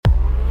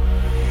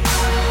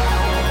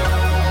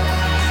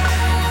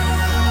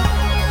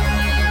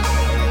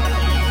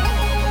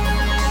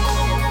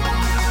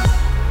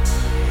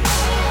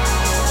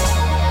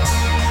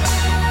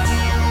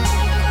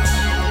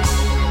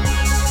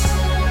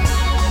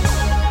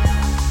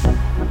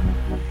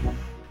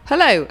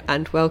Hello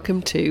and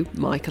welcome to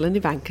Michael and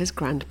Ivanka's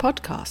Grand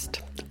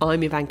Podcast.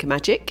 I'm Ivanka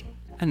Magic.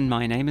 And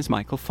my name is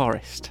Michael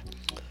Forrest.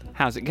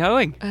 How's it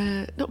going?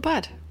 Not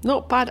bad.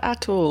 Not bad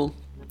at all.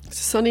 It's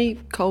a sunny,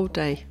 cold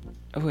day.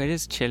 Oh, it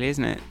is chilly,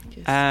 isn't it?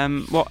 Yes.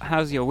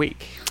 How's your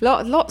week?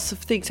 Lots of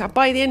things.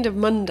 By the end of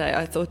Monday,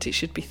 I thought it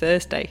should be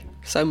Thursday.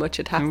 So much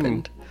had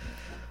happened.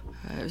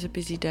 It was a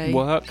busy day.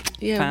 Work,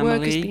 yeah, family.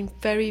 Work has been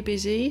very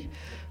busy.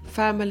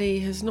 Family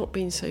has not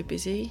been so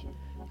busy.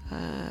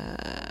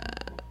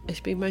 It's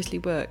been mostly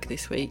work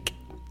this week.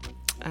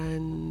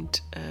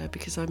 And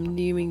because I'm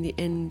nearing the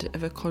end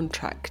of a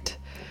contract,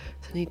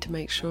 so I need to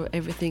make sure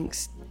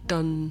everything's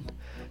done.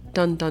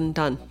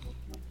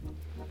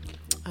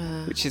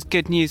 Which is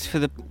good news for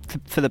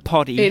the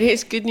poddy. It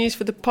is good news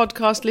for the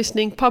podcast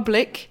listening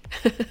public.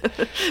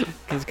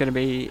 There's going to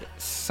be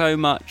so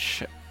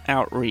much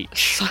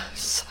outreach.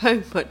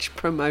 So much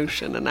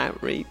promotion and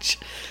outreach.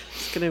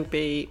 It's going to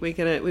be.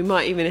 We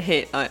might even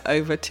hit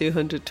over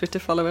 200 Twitter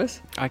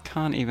followers. I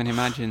can't even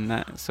imagine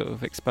that sort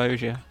of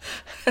exposure.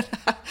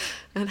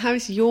 And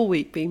how's your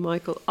week been,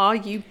 Michael? Are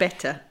you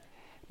better?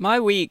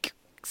 My week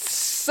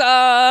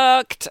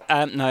sucked.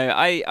 No,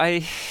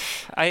 I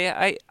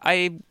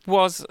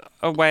was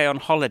away on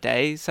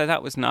holiday, so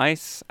that was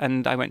nice,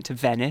 and I went to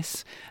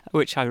Venice,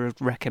 which I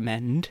would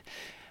recommend.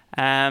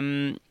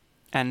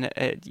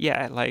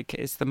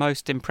 It's the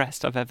most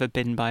impressed I've ever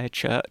been by a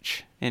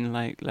church in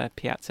La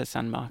Piazza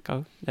San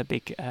Marco. The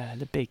big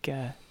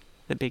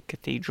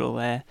cathedral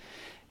there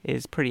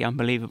is pretty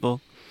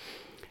unbelievable.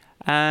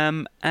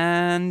 But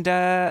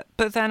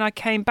then I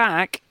came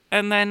back.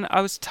 And then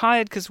I was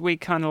tired because we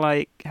kind of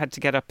had to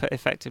get up at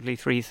effectively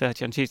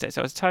 3:30 on Tuesday.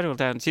 So I was tired all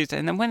day on Tuesday.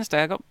 And then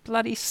Wednesday I got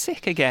bloody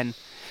sick again.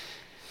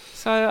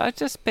 So I've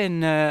just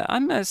been...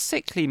 I'm a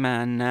sickly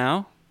man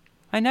now.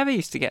 I never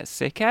used to get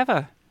sick,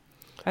 ever.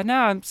 And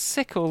now I'm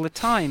sick all the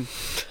time.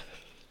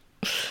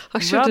 I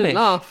shouldn't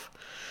laugh.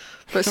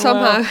 But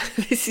somehow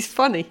this is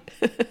funny.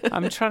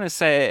 I'm trying to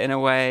say it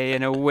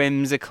in a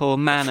whimsical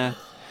manner.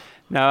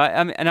 No,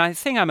 I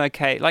think I'm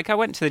okay. I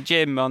went to the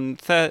gym on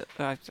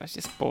Thursday. It's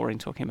just boring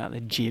talking about the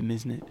gym,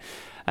 isn't it?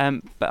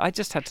 But I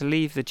just had to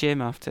leave the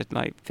gym after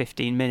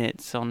 15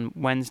 minutes on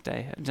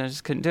Wednesday. I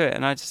just couldn't do it.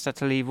 And I just had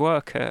to leave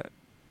work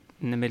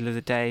in the middle of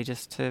the day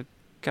just to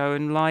go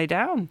and lie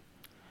down.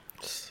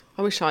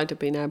 I wish I'd have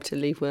been able to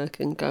leave work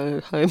and go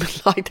home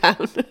and lie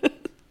down.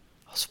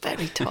 I was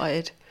very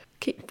tired.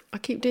 I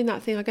keep doing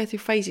that thing. I go through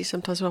phases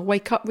sometimes where I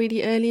wake up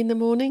really early in the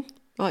morning.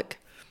 4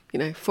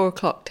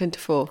 o'clock, 10 to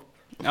 4.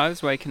 I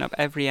was waking up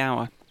every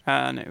hour,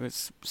 and it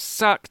was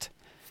sucked.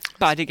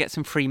 But I did get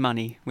some free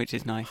money, which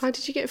is nice. How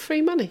did you get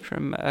free money?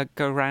 From a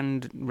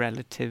grand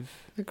relative.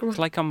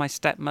 It's on my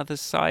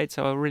stepmother's side,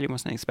 so I really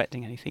wasn't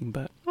expecting anything,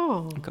 but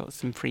I got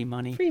some free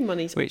money. Free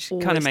money's which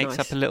kind of makes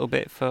nice. up a little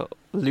bit for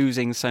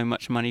losing so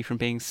much money from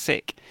being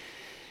sick.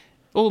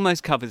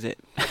 Almost covers it.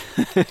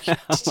 How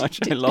much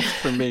I lost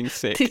from being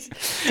sick.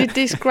 Did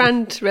this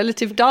grand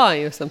relative die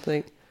or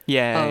something?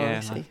 Yeah. I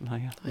see.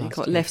 You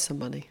got year. left some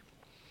money.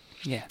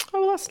 Yeah.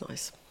 Oh, well, that's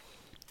nice.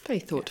 Very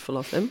thoughtful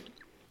of them.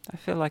 I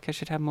feel like I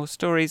should have more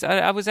stories.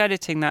 I was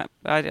editing that.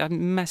 I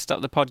messed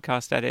up the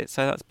podcast edit,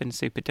 so that's been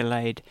super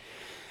delayed.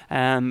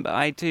 But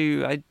I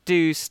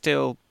do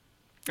still...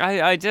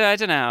 I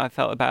don't know how I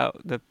felt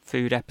about the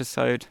food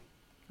episode.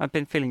 I've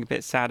been feeling a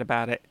bit sad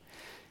about it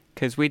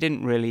because we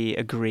didn't really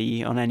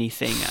agree on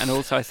anything. And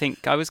also I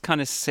think I was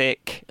kind of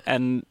sick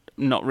and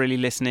not really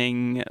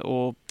listening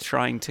or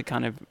trying to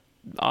kind of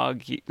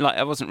argue.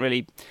 I wasn't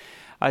really...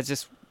 I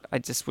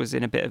just was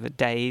in a bit of a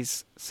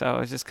daze, so I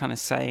was just kind of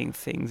saying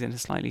things in a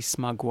slightly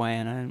smug way,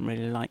 and I didn't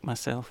really like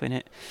myself in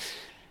it.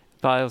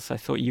 But I also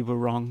thought you were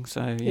wrong,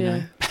 so, you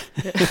know.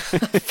 Yeah.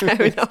 Fair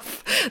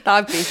enough.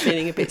 I've been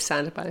feeling a bit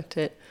sad about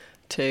it,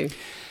 too.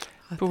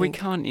 But we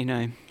can't,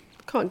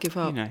 Can't give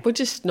up. You know, We'll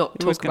just not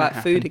talk about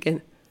food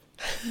again.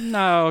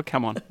 No,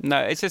 come on.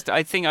 No, it's just,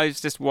 I think I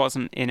just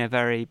wasn't in a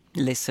very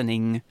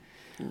listening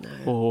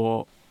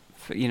or...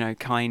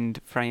 kind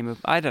frame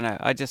of... I don't know.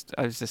 I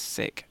was just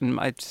sick. And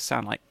I just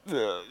sound like...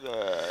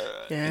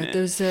 Yeah,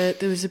 there was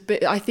a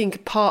bit... I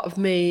think part of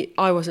me,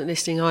 I wasn't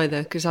listening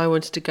either because I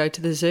wanted to go to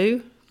the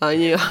zoo. I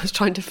was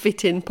trying to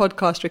fit in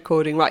podcast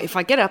recording. Right, if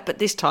I get up at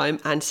this time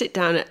and sit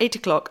down at 8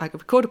 o'clock, I can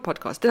record a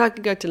podcast. Then I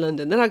can go to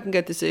London. Then I can go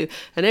to the zoo.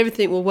 And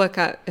everything will work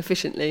out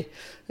efficiently.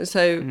 And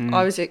so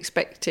I was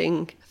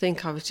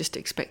just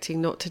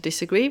expecting not to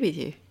disagree with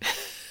you.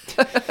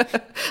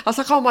 I was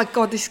like, oh my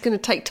God, this is going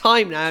to take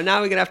time now.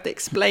 Now we're going to have to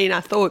explain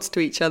our thoughts to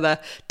each other.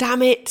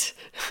 Damn it.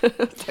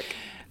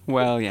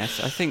 Well, yes,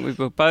 I think we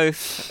were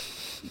both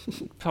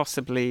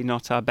possibly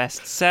not our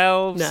best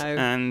selves.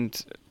 No.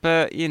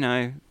 But,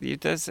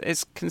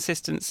 it's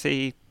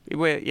consistency.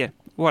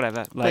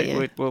 Whatever. But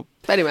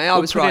anyway, I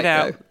was right,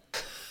 though.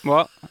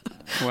 What?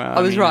 Well,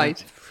 I was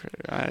right.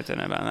 I don't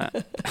know about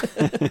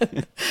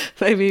that.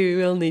 Maybe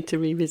we will need to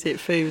revisit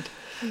food.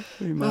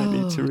 We might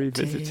need to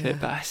revisit it,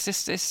 but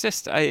it's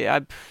just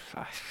I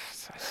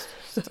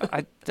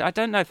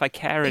don't know if I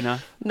care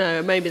enough.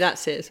 No, maybe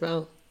that's it as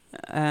well.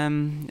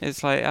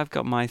 It's like I've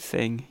got my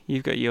thing,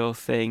 you've got your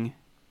thing.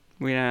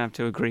 We don't have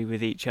to agree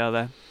with each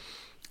other.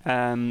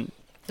 No,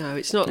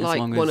 it's not As like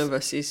long one as- of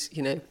us is,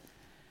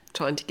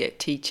 trying to get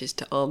teachers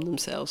to arm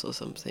themselves or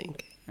something.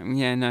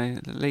 Yeah, no,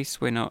 at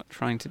least we're not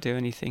trying to do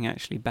anything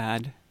actually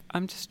bad.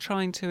 I'm just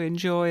trying to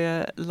enjoy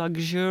a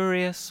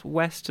luxurious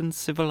Western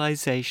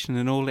civilization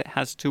and all it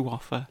has to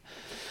offer.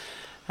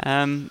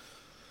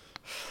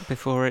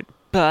 Before it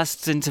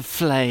bursts into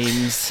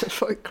flames.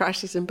 Before it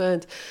crashes and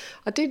burns.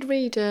 I did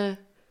read a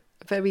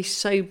very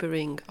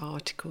sobering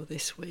article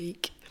this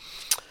week,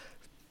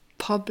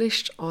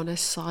 published on a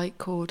site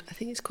called, I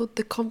think it's called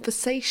The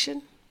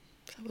Conversation.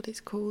 Is that what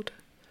it's called?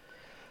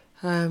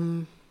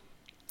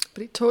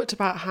 But it talked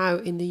about how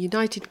in the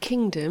United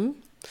Kingdom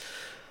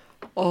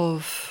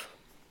of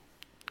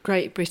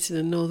Great Britain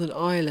and Northern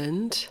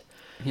Ireland...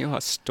 You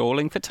are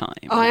stalling for time.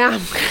 I am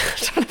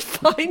trying to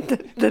find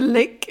the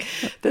link,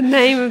 the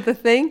name of the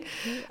thing.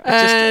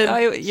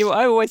 I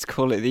always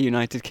call it the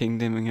United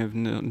Kingdom of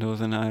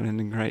Northern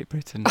Ireland and Great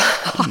Britain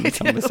in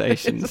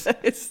conversations.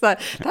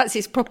 That's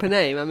its proper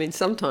name. I mean,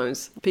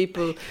 sometimes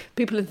people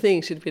and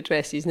things should be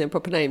addressed using their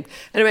proper name.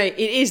 Anyway,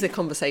 it is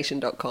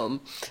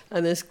theconversation.com,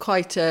 and there's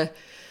quite an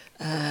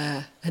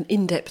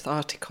in-depth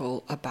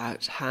article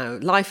about how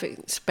life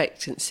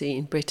expectancy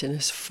in Britain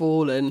has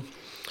fallen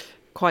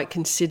quite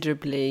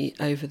considerably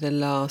over the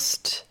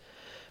last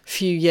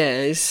few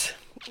years,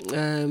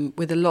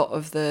 with a lot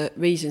of the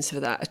reasons for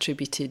that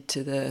attributed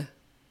to the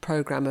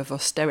programme of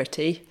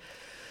austerity.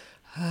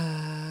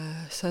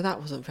 So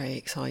that wasn't very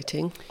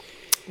exciting.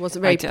 It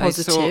wasn't very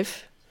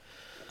positive.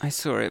 I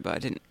saw it,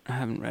 but I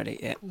haven't read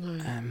it yet.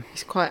 No.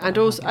 It's quite, and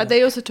also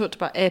they also talked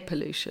about air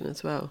pollution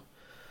as well.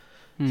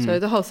 So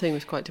the whole thing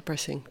was quite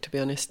depressing, to be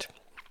honest.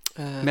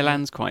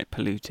 Milan's quite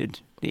polluted,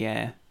 the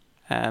air.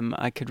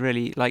 I could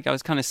really, I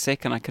was kind of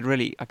sick, and I could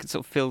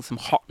sort of feel some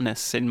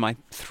hotness in my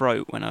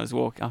throat when I was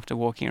after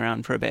walking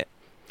around for a bit,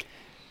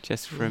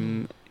 just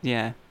from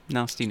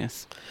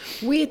nastiness.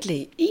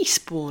 Weirdly,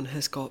 Eastbourne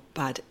has got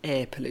bad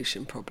air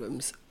pollution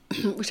problems,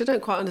 which I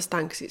don't quite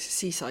understand because it's a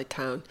seaside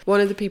town. One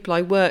of the people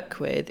I work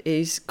with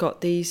is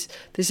got these.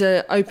 There's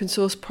an open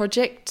source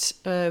project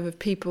with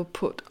people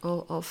put.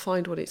 I'll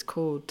find what it's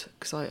called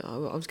because I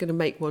was going to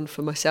make one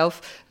for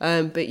myself.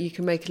 But you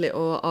can make a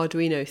little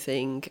Arduino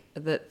thing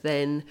that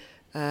then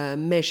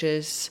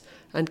measures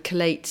and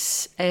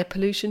collates air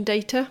pollution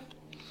data.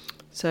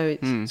 So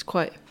it's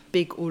quite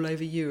big all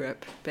over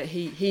Europe. But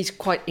he's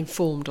quite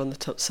informed on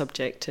the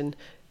subject and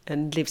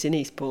lives in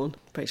Eastbourne.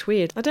 But it's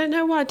weird. I don't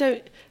know why I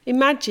don't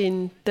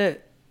imagine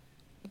that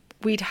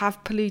we'd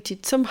have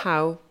polluted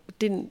somehow.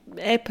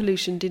 Air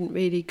pollution didn't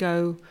really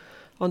go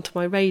onto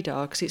my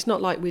radar because it's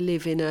not like we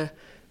live in a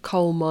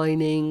coal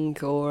mining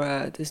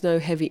or there's no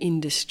heavy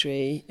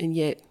industry, and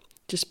yet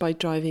just by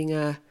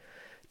driving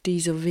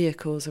diesel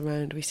vehicles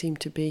around we seem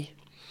to be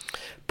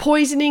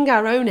poisoning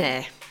our own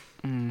air.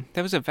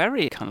 There was a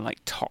very kind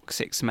of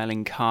toxic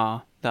smelling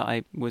car that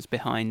I was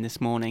behind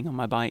this morning on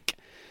my bike.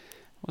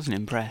 Wasn't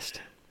impressed.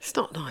 It's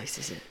not nice,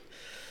 is it?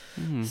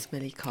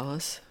 Smelly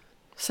cars.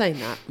 Saying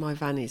that, my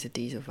van is a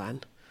diesel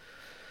van,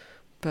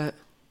 but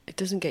it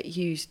doesn't get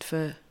used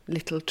for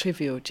little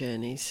trivial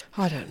journeys.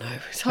 I don't know.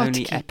 It's hard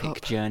Only to keep epic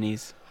up.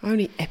 journeys.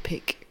 Only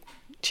epic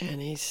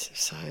journeys.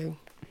 So I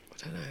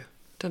don't know.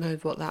 Don't know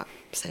what that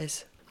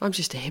says. I'm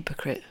just a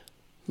hypocrite.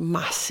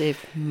 Massive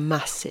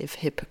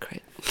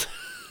hypocrite.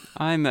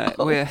 I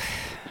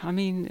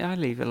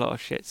leave a lot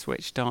of shit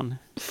switched on.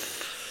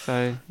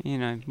 So,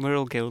 we're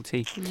all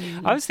guilty.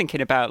 I was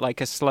thinking about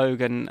a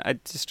slogan. I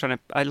did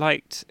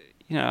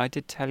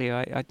tell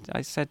you,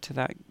 I said to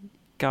that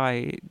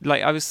guy,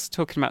 I was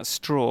talking about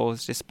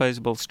straws,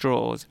 disposable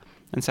straws,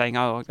 and saying,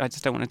 I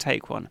just don't want to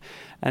take one.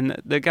 And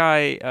the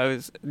guy,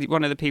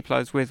 one of the people I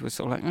was with was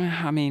sort of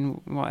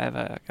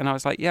whatever. And I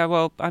was like,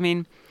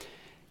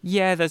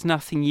 there's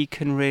nothing you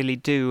can really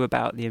do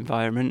about the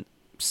environment.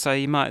 So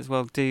you might as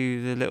well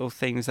do the little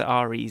things that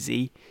are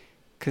easy,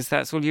 because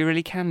that's all you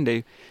really can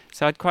do.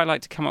 So I'd quite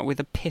like to come up with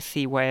a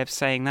pithy way of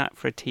saying that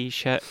for a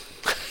T-shirt.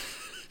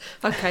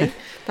 Okay,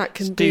 that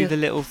can do the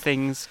little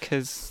things,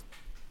 because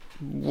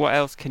what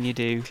else can you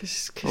do?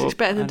 Because it's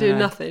better than doing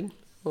nothing.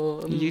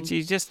 Or, you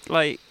just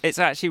it's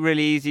actually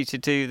really easy to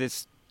do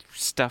this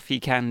stuff you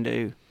can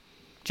do,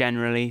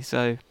 generally.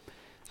 So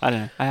I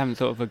don't know. I haven't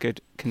thought of a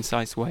good,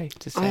 concise way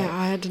to say it.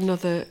 I had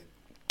another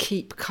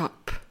Keep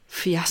Cup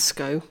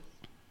fiasco.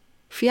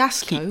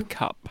 Keep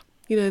Cup.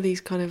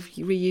 These kind of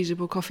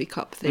reusable coffee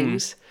cup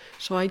things.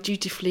 So I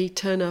dutifully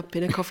turn up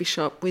in a coffee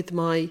shop with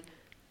my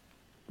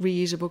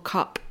reusable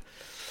cup,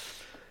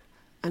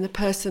 and the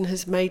person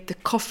has made the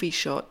coffee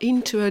shot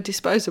into a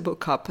disposable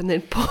cup and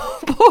then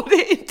poured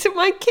it into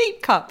my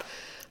Keep Cup.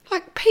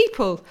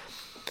 People,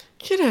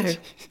 you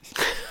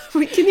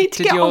need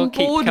to get on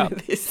board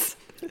with this.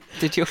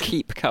 Did your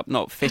Keep Cup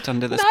not fit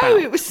under the No, spout?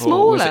 it was smaller.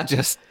 Or was it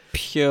just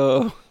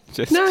pure?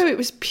 No, it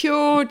was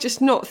pure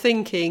just not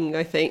thinking,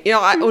 I think.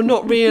 Or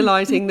not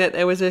realising that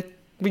there was a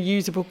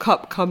reusable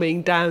cup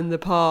coming down the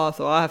path,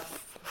 or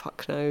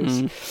fuck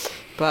knows.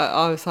 But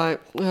I was like,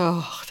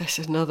 this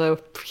is another,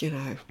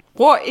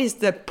 What is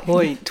the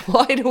point?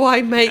 Why do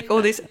I make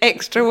all this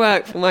extra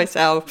work for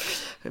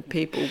myself? And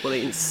people will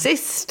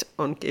insist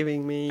on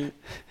giving me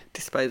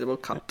disposable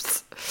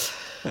cups.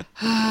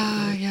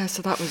 Yeah,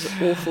 so that was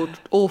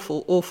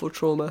awful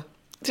trauma.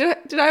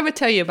 Did I ever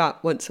tell you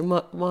about once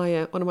my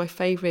one of my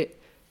favourite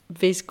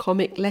Viz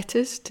comic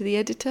letters to the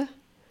editor?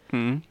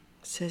 Mm.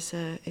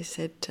 It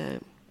said,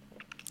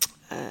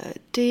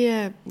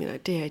 dear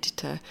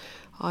editor,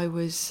 I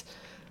was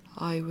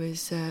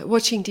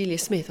watching Delia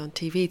Smith on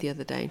TV the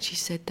other day, and she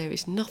said there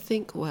is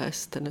nothing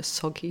worse than a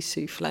soggy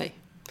souffle.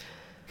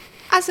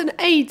 As an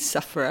AIDS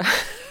sufferer,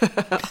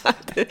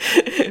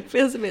 it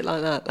feels a bit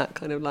like that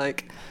kind of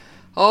like,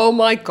 oh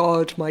my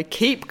God, my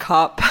keep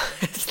cup.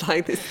 It's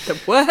like, this is the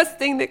worst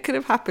thing that could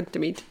have happened to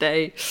me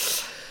today.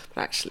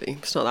 But actually,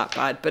 it's not that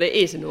bad, but it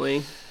is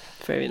annoying.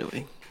 Very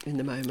annoying in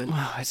the moment.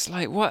 Well, it's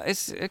like, what?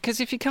 It's because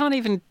if you can't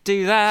even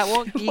do that,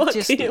 what you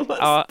just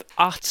are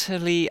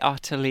utterly,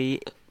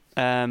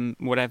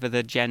 whatever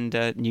the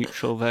gender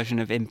neutral version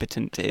of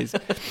impotent is.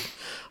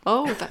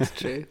 Oh, that's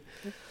true.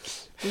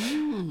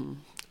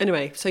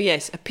 Anyway, so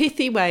yes, a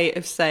pithy way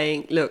of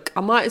saying, look,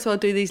 I might as well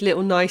do these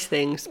little nice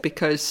things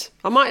because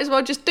I might as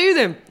well just do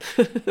them.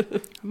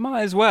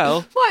 Might as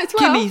well.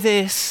 Give me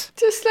this.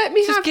 Just let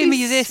me have give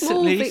me this small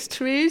at least.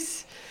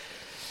 victories.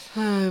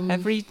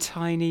 Every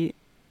tiny...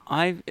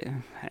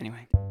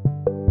 Anyway.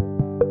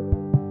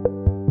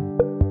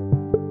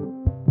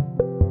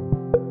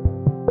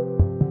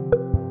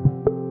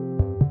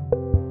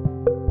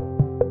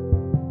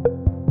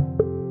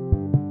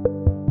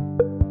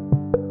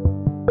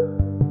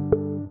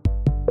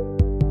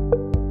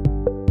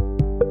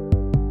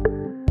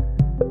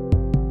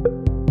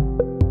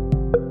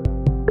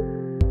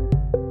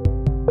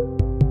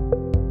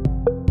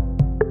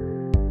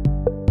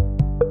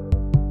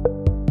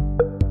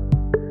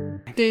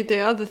 The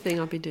other thing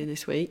I've been doing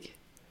this week,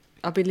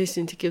 I've been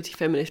listening to Guilty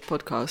Feminist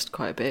podcast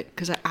quite a bit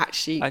because I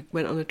actually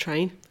went on a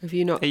train. Have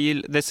you not? Are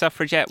you the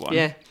suffragette one?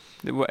 Yeah.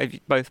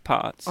 Both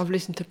parts? I've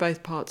listened to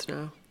both parts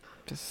now.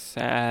 Just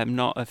I'm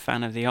not a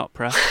fan of the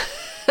opera.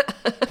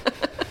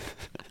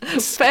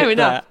 Fair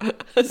enough.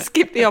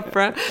 Skip the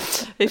opera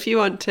if you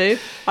want to.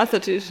 I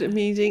thought it was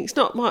amusing. It's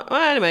not my...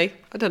 Well, anyway,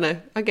 I don't know.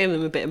 I gave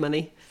them a bit of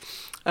money.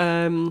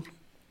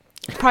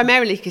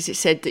 Primarily because it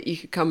said that you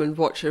could come and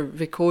watch a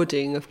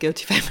recording of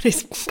Guilty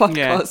Feminist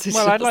podcast. Yeah.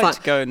 Well, I'd like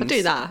to go and... I'll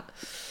do that.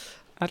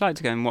 I'd like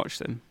to go and watch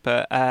them.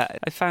 But I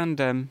found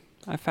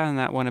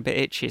that one a bit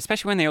itchy,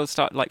 especially when they all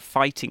start like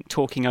fighting,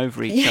 talking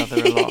over each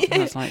other a lot. And I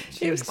was like,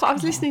 I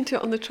was listening to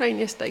it on the train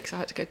yesterday because I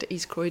had to go to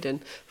East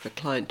Croydon for a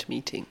client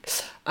meeting,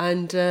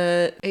 and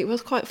it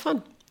was quite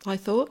fun. I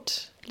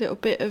thought a little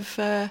bit of,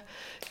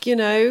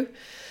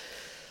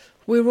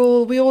 we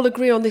all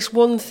agree on this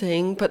one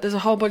thing, but there's a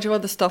whole bunch of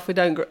other stuff we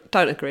don't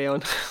agree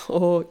on.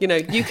 Or,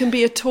 you can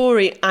be a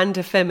Tory and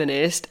a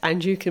feminist,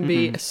 and you can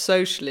be a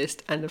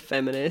socialist and a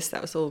feminist.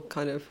 That was all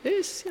kind of,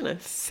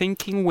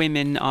 Thinking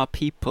women are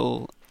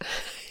people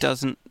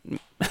doesn't...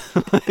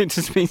 it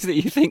just means that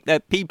you think they're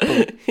people.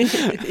 And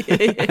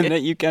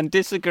that you can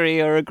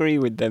disagree or agree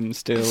with them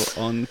still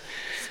on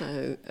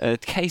a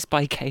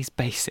case-by-case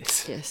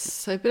basis. Yes.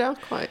 So, but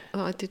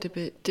I did a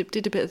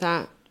bit of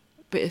that,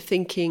 bit of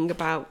thinking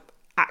about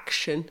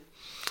action.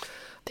 I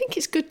think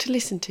it's good to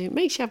listen to. It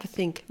makes you have a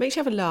think, makes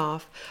you have a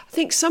laugh. I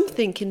think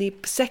something in the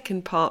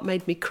second part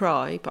made me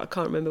cry, but I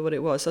can't remember what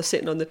it was. I was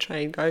sitting on the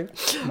train going,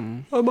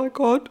 oh my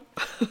God.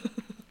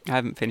 I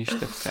haven't finished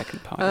the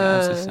second part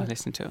yet. I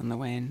listened to it on the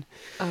way in.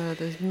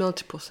 There's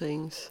multiple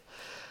things.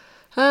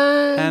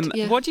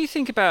 What do you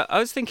think about... I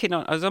was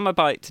on my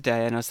bike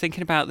today and I was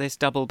thinking about this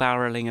double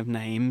barrelling of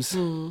names.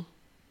 And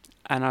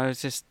I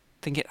was just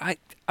thinking, I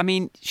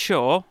mean,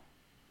 sure,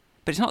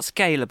 but it's not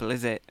scalable,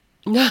 is it?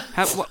 No.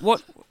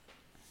 What?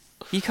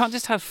 You can't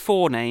just have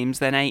 4 names,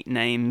 then 8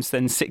 names,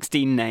 then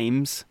 16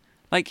 names.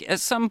 Like, at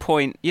some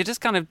point, you're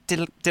just kind of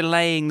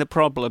delaying the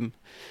problem.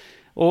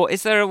 Or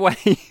is there a way,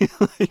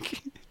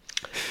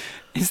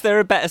 is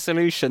there a better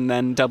solution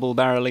than double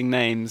barrelling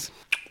names?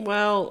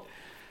 Well,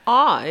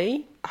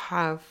 I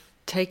have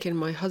taken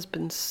my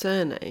husband's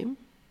surname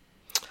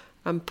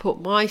and put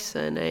my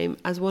surname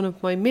as one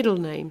of my middle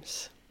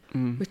names,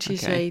 which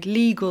is a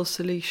legal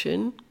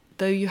solution,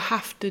 though you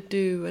have to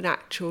do an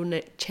actual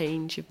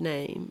change of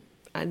name.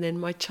 And then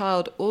my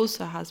child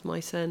also has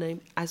my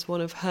surname as one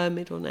of her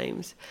middle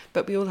names,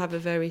 but we all have a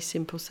very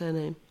simple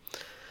surname.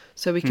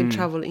 So we can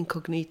travel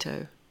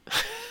incognito,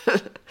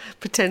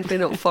 pretend we're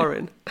not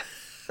foreign.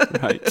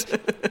 Right.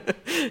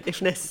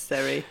 If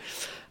necessary.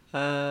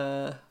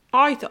 I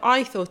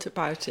thought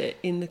about it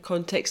in the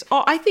context,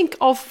 I think,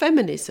 of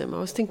feminism. I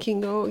was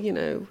thinking,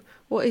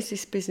 what is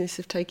this business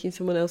of taking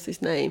someone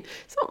else's name?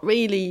 It's not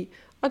really...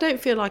 I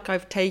don't feel like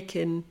I've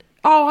taken...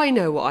 Oh, I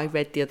know what I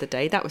read the other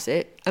day. That was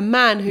it. A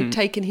man who'd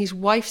taken his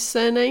wife's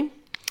surname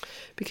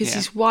because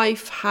his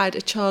wife had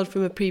a child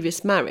from a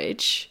previous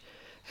marriage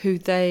who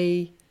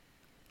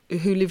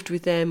lived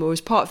with them or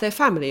was part of their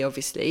family,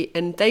 obviously,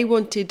 and they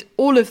wanted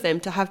all of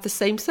them to have the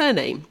same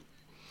surname.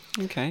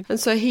 Okay. And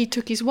so he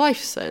took his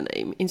wife's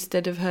surname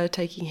instead of her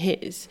taking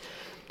his.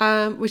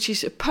 which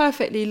is a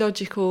perfectly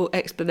logical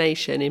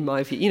explanation in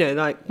my view. You know,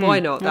 like, why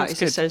not? That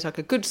just sounds like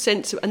a good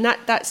sense of, and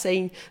that's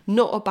saying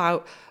not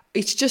about,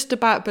 it's just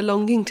about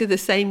belonging to the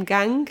same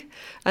gang.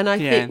 And I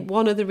think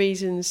one of the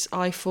reasons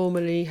I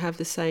formally have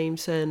the same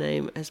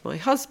surname as my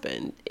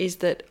husband is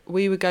that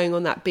we were going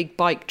on that big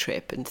bike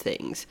trip and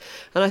things.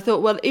 And I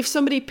thought, well, if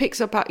somebody picks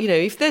up, you know,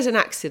 if there's an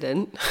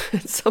accident,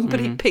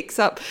 somebody picks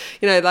up,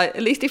 you know, like,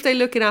 at least if they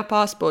look in our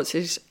passports,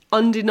 it's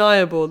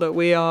undeniable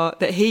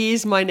that he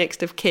is my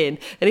next of kin.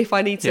 And if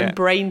I need some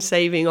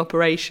brain-saving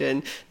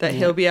operation, that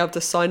he'll be able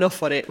to sign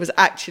off on it, was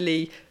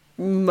actually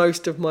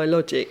most of my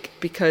logic,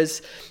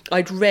 because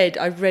I've read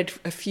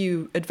a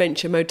few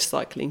adventure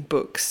motorcycling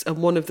books, and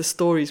one of the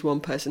stories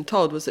one person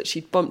told was that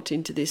she'd bumped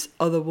into this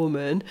other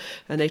woman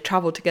and they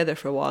travelled together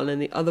for a while,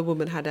 and the other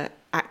woman had an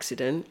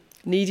accident,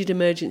 needed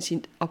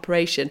emergency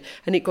operation,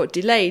 and it got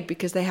delayed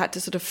because they had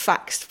to sort of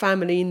fax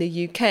family in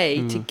the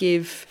UK to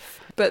give.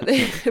 But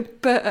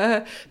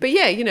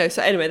yeah, you know,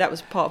 so anyway, that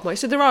was part of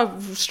so there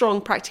are strong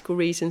practical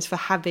reasons for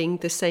having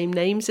the same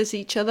names as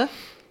each other,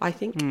 I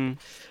think.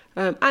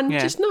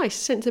 Just nice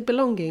sense of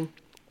belonging.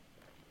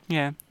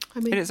 Yeah, I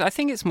mean, I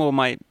think it's more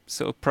my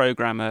sort of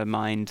programmer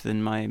mind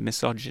than my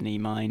misogyny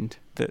mind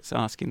that's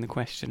asking the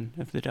question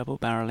of the double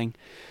barreling.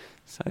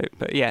 So,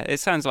 but yeah, it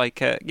sounds like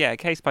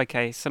case by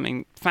case,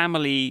 something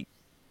family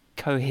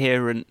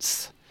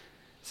coherence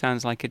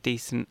sounds like a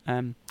decent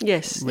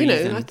yes, reason. You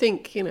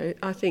know,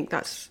 I think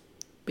that's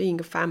being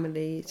a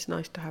family. It's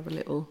nice to have a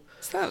little.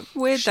 Is that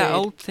weird, that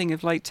old thing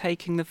of like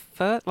taking the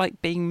first, like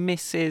being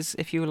Mrs.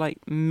 if you were like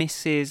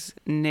Mrs.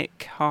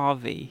 Nick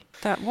Harvey?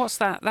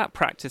 That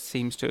practice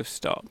seems to have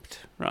stopped,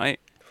 right?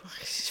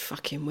 This is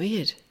fucking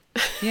weird.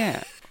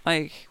 Yeah,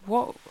 like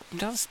what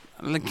does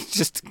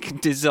just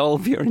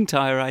dissolve your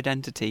entire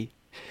identity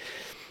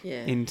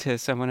into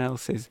someone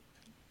else's?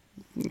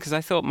 Because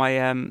I thought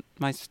my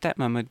my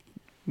stepmom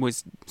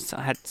was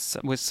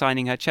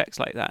signing her checks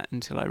like that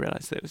until I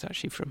realised that it was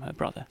actually from her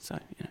brother. So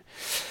you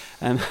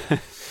know.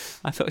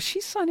 I thought,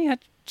 she's signing her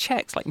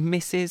checks like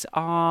Mrs.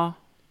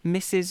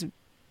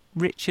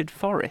 Richard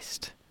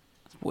Forrest.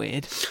 That's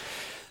weird.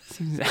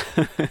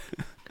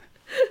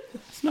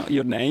 It's not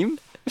your name.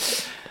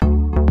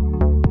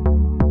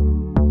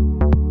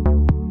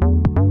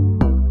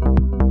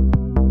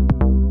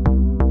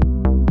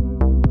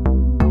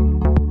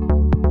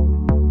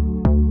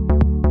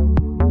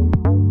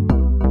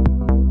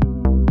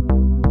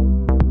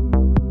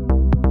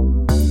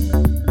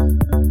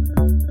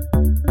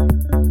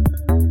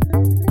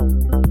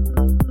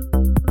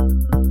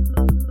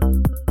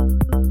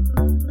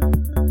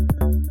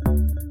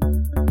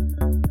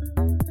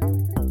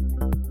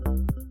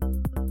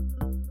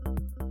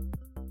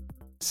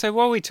 So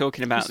what are we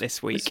talking about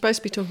this week? We're supposed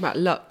to be talking about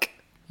luck,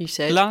 you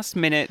said. Last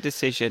minute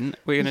decision.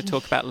 We're going to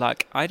talk about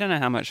luck. I don't know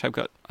how much I've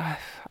got. I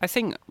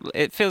think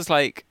it feels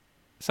like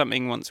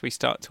something once we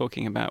start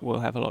talking about we'll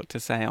have a lot to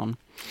say on.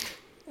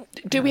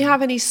 Do we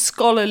have any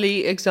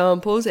scholarly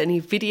examples, any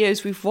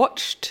videos we've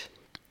watched?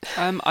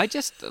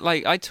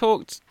 I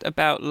talked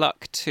about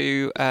luck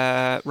to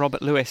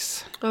Robert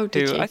Lewis. Oh,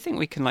 did you? I think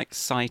we can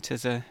cite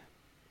as a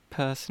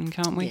person,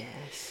 can't we?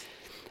 Yes.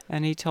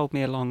 And he told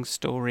me a long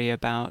story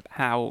about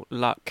how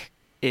luck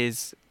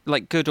is,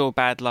 like, good or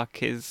bad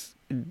luck is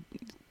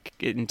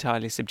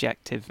entirely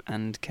subjective,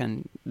 and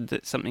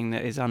that something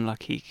that is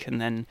unlucky can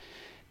then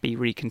be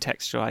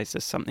recontextualized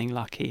as something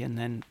lucky, and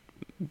then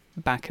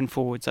back and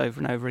forwards over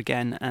and over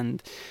again.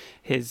 And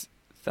his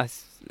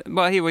thesis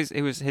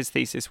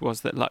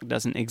was that luck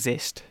doesn't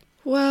exist.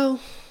 Well,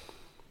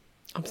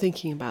 I'm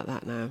thinking about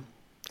that now,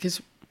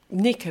 because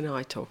Nick and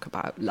I talk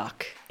about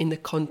luck in the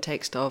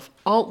context of,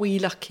 aren't we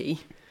lucky?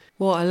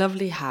 What a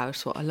lovely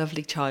house, what a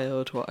lovely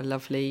child,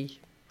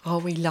 are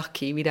we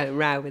lucky we don't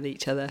row with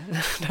each other,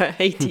 don't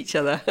hate each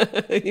other?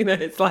 You know,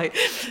 it's like,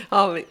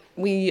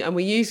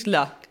 we use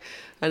luck,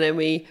 and then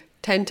we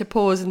tend to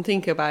pause and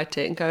think about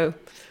it and go,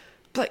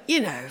 but, you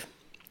know,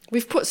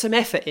 we've put some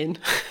effort in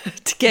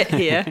to get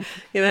here.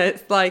 You know,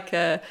 it's like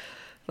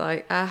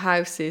our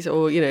houses,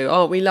 or, you know,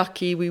 aren't we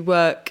lucky we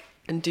work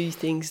and do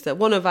things that,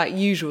 one of our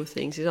usual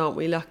things is, aren't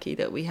we lucky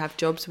that we have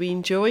jobs we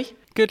enjoy?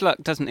 Good luck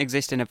doesn't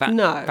exist in a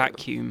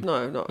vacuum.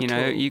 No, not at all. You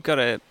know, you've got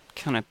to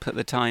kind of put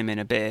the time in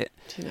a bit.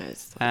 You know,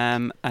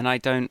 and I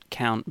don't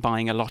count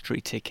buying a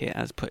lottery ticket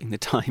as putting the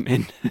time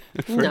in,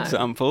 for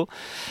example.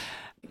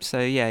 So,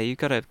 yeah, you've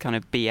got to kind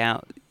of be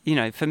out. You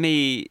know, for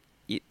me,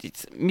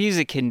 it's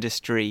music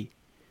industry.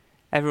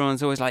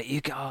 Everyone's always like,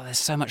 there's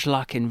so much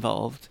luck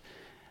involved.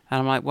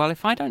 And I'm like, well,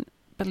 if I don't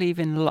believe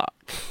in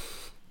luck,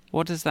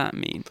 what does that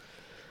mean?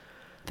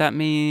 That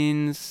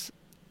means...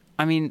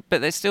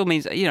 but it still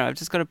means, you know, I've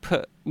just got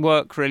to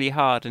work really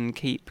hard and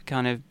keep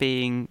kind of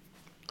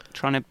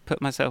trying to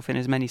put myself in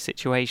as many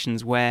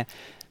situations where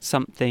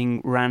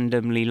something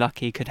randomly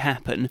lucky could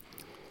happen.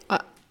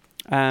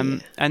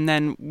 And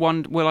then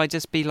will I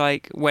just be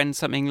like, when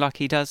something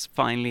lucky does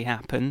finally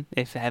happen,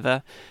 if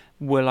ever,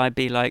 will I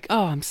be like,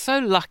 oh, I'm so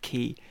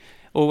lucky?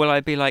 Or will I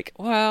be like,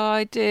 well,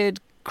 I did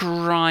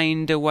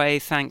grind away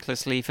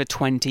thanklessly for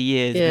 20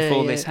 years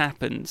before this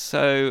happened.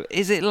 So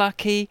is it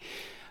lucky?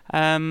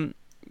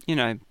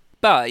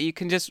 But you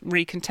can just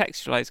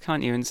recontextualize,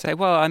 can't you, and say,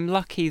 well, I'm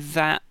lucky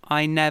that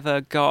I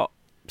never got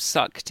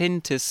sucked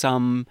into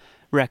some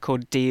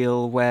record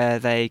deal where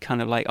they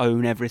kind of like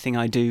own everything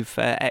I do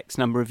for X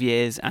number of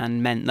years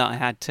and meant that I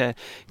had to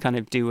kind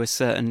of do a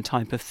certain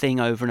type of thing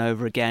over and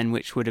over again,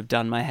 which would have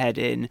done my head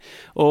in.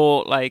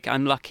 Or like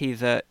I'm lucky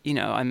that,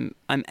 I'm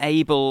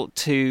able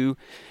to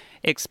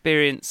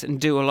experience and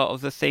do a lot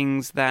of the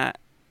things that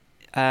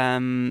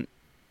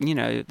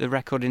the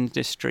record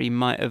industry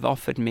might have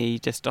offered me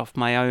just off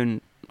my own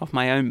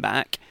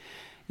back,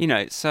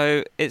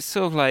 so it's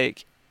sort of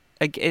like,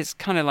 it's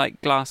kind of like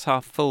glass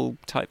half full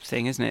type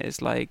thing, isn't it?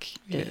 It's like,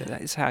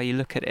 that's how you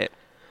look at it.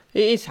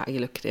 It is how you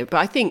look at it. But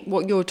I think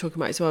what you're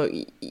talking about as well,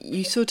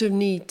 you sort of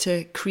need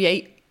to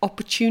create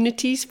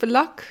opportunities for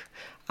luck.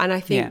 And I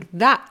think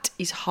that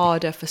is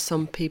harder for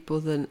some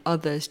people than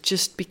others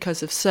just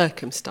because of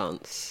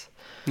circumstance.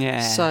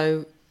 Yeah.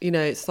 So,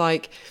 it's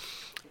like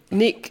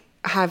Nick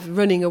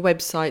running a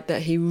website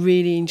that he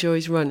really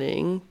enjoys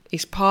running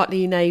is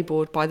partly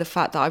enabled by the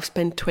fact that I've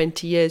spent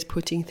 20 years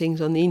putting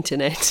things on the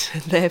internet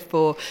and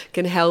therefore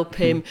can help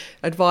him,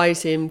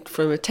 advise him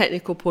from a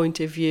technical point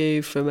of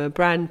view, from a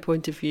brand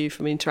point of view,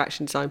 from an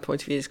interaction design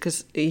point of view,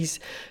 because he's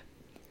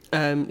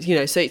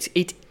so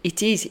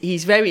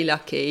he's very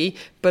lucky,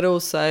 but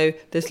also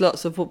there's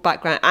lots of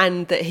background,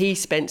 and that he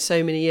spent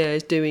so many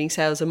years doing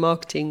sales and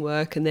marketing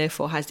work and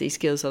therefore has these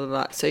skills and all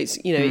that. So it's,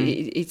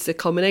 it's a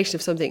combination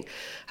of something.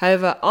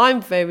 However,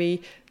 I'm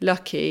very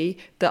lucky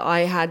that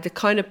I had the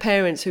kind of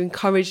parents who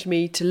encouraged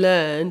me to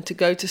learn, to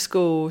go to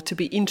school, to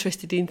be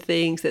interested in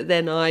things that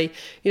then like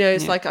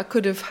I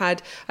could have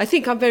had. I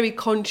think I'm very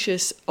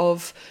conscious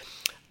of.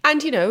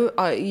 And,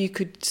 you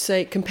could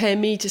say, compare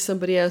me to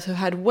somebody else who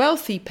had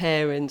wealthy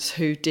parents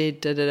who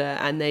did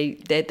and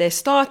their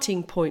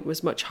starting point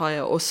was much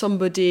higher. Or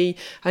somebody,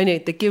 I know,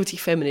 the guilty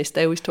feminist,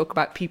 they always talk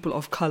about people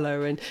of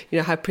colour and,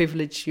 how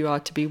privileged you are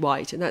to be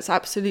white. And that's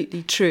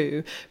absolutely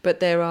true. But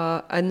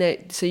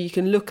so you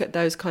can look at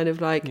those kind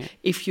of like,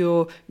 I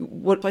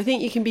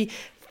think you can be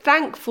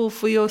thankful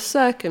for your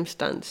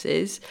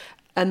circumstances,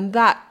 and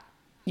that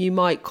you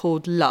might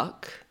call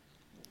luck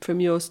from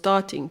your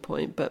starting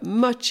point, but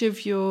much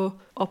of your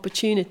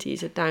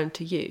opportunities are down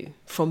to you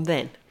from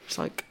then. It's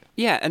like...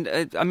 Yeah, and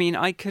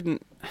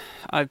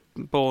I'm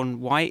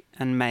born white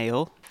and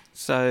male,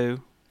 so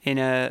in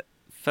a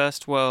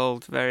first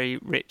world, very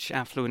rich,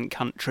 affluent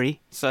country.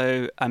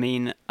 So,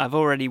 I've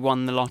already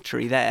won the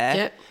lottery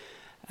there.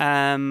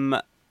 Yeah.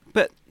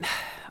 But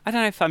I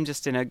don't know if I'm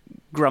just in a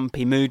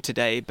grumpy mood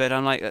today, but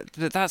I'm like,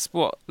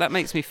 that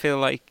makes me feel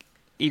like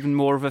even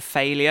more of a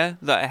failure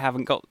that I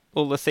haven't got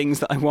all the things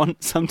that I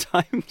want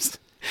sometimes.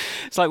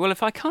 It's like, well,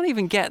 if I can't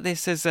even get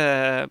this as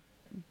a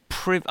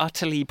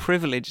utterly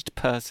privileged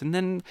person,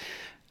 then,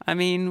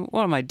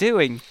 what am I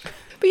doing?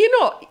 But you're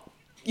not,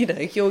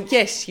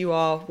 you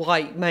are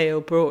white,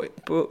 male,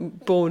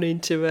 born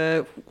into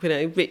a,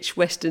 rich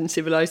Western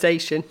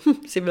civilization,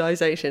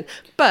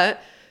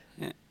 but,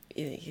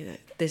 there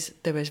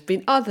has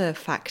been other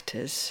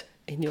factors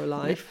in your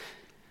life.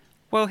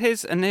 Well,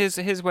 here's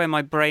where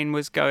my brain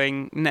was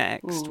going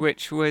next,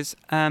 which was,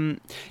 do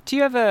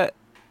you ever,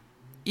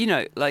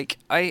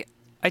 I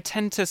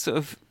tend to sort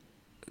of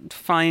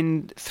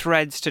find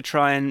threads to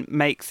try and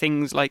make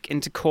things like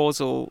into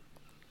causal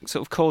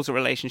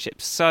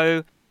relationships.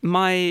 So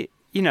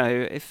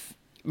if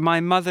my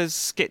mother's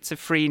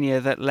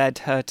schizophrenia that led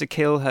her to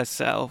kill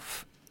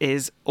herself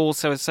is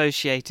also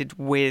associated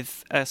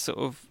with a sort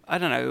of,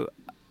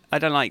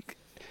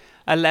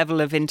 a level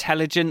of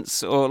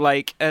intelligence, or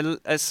like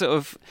a sort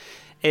of,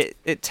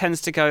 it tends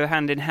to go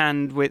hand in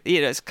hand with,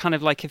 it's kind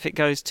of like if it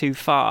goes too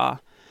far.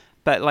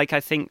 But like, I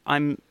think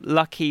I'm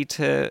lucky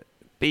to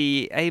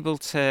be able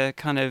to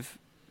kind of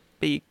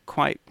be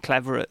quite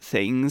clever at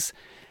things.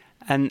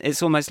 And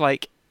it's almost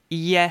like,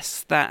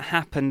 yes, that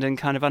happened and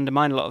kind of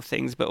undermined a lot of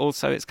things, but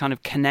also it's kind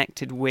of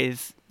connected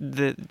with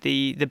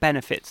the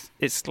benefits.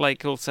 It's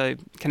like also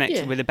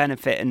connected with the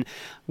benefit. And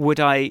would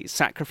I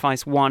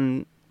sacrifice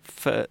one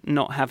for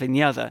not having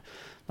the other?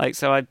 Like,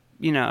 so I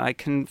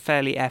can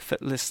fairly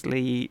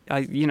effortlessly,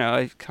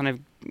 I kind of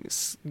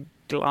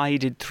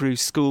glided through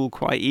school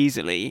quite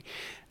easily,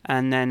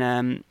 and then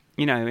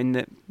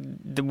in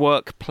the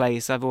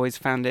workplace I've always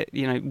found it,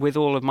 with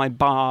all of my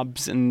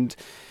barbs and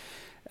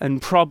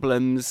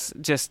problems,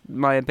 just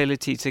my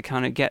ability to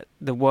kind of get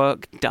the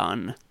work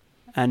done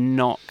and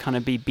not kind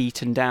of be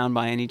beaten down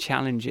by any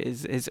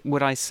challenges.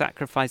 Would I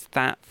sacrifice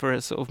that for a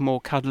sort of more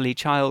cuddly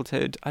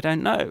childhood? I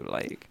don't know.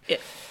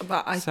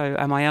 So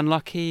am I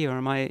unlucky, or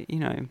am I,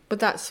 But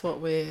that's what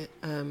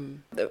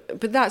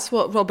but that's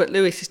what Robert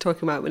Lewis is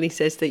talking about when he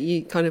says that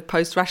you kind of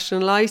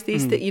post-rationalise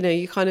these, that,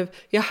 you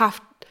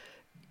have,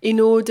 in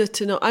order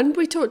to not, and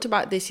we talked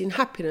about this in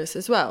happiness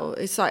as well.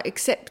 It's like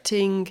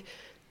accepting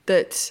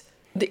that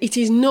it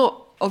is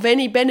not of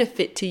any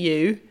benefit to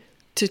you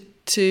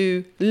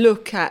to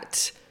look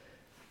at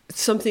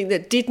something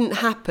that didn't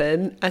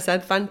happen as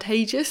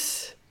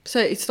advantageous. So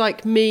it's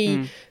like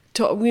me.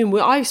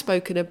 I've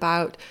spoken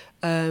about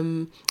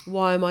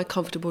why am I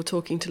comfortable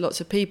talking to lots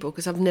of people,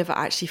 because I've never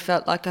actually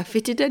felt like I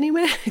fitted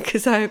anywhere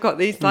because I've got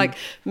these like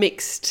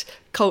mixed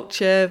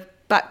culture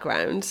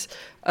backgrounds,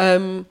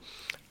 and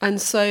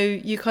so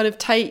you kind of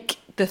take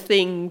the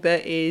thing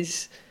that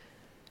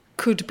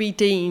could be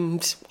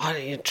deemed, I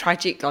don't know,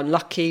 tragic,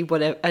 unlucky,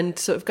 whatever, and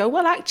sort of go,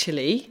 well,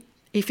 actually,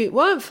 if it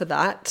weren't for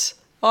that,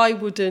 I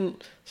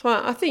wouldn't. So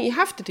I think you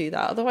have to do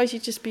that, otherwise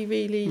you'd just be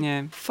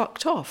really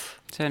fucked off.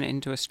 Turn it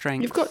into a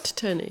strength. You've got to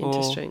turn it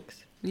into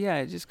strength.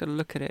 Yeah, you just got to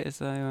look at it as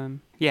though,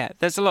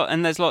 there's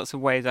lots of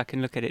ways I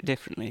can look at it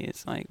differently.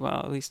 It's like, well,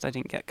 at least I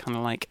didn't get kind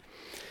of like,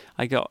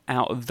 I got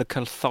out of the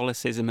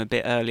Catholicism a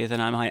bit earlier than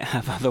I might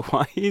have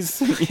otherwise.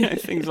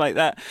 Things like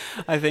that.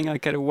 I think I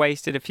could have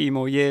wasted a few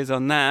more years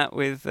on that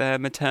with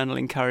maternal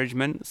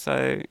encouragement.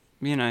 So,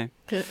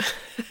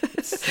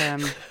 it's,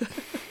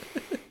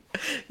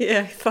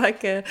 yeah, it's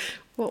like,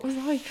 what was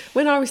I?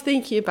 When I was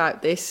thinking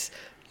about this,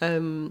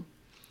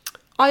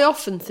 I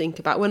often think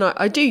about when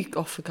I do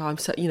often go,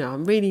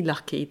 I'm really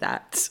lucky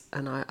that,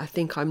 and I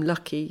think I'm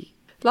lucky.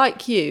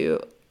 Like you,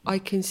 I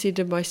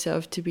consider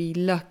myself to be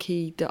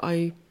lucky that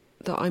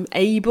I'm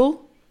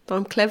able, that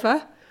I'm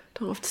clever.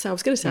 Don't have to say, I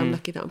was going to say I'm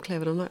lucky that I'm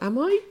clever. And I'm like, am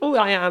I? Oh,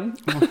 I am.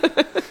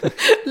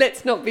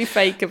 Let's not be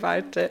fake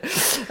about it.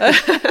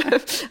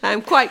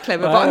 I'm quite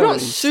clever, but I'm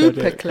not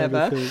super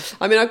clever.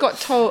 I mean, I got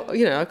told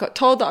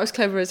that I was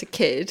clever as a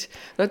kid.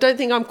 And I don't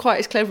think I'm quite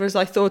as clever as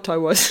I thought I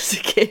was as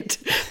a kid.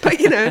 But,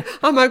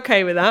 I'm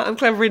okay with that. I'm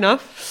clever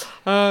enough.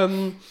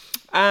 And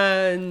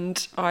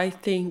I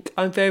think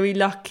I'm very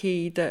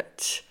lucky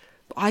that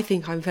my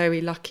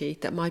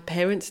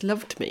parents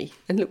loved me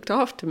and looked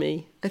after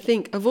me. I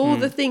think of all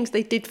the things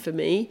they did for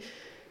me,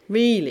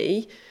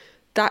 really,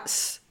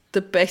 that's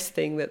the best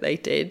thing that they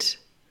did.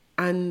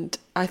 And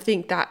I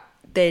think that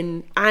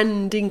then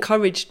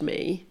encouraged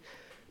me,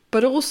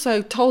 but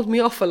also told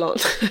me off a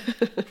lot.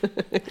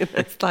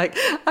 It's like,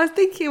 I was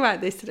thinking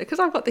about this today, because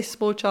I've got this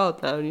small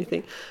child now, and you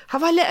think,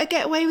 have I let her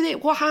get away with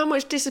it? Well, how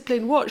much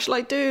discipline? What shall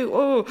I do?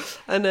 Oh,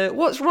 and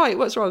what's right?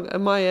 What's wrong?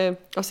 And I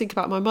was thinking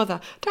about my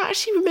mother. I don't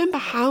actually remember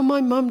how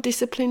my mum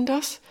disciplined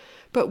us,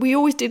 but we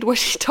always did what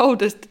she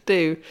told us to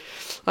do.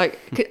 Like,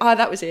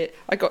 that was it.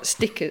 I got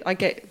stickers.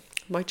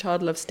 My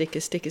child loves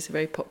stickers. Stickers are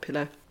very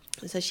popular.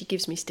 And so she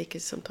gives me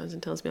stickers sometimes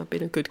and tells me I've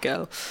been a good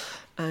girl.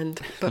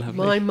 But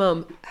my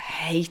mum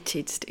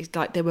hated stickers.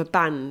 Like, they were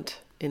banned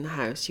in the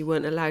house. You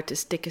weren't allowed to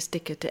stick a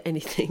sticker to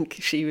anything.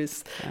 She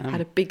had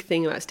a big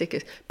thing about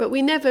stickers. But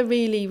we never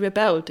really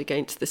rebelled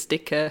against the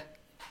sticker,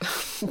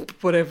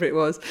 whatever it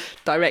was,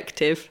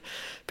 directive,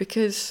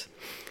 because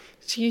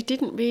you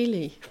didn't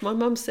really. My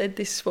mum said,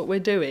 this is what we're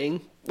doing.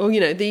 Well,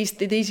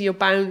 these are your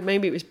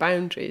maybe it was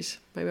boundaries.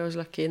 Maybe I was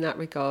lucky in that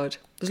regard.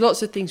 There's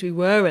lots of things we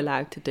were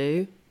allowed to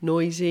do.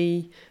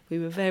 Noisy. We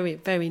were very,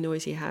 very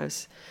noisy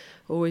house.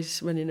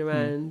 Always running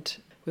around.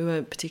 We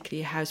weren't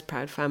particularly a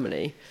house-proud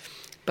family.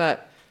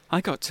 But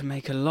I got to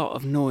make a lot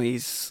of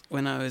noise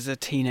when I was a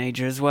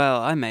teenager as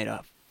well. I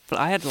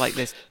had like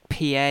this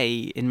PA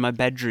in my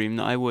bedroom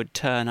that I would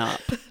turn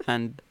up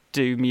and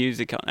do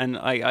music on, and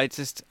I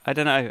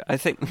don't know, I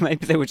think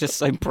maybe they were just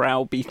so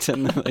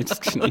browbeaten that they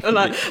just couldn't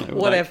like,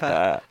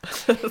 whatever.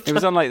 It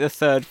was on like the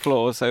third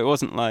floor, so it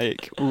wasn't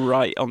like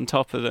right on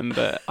top of them,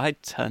 but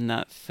I'd turn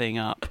that thing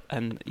up,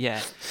 and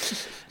yeah.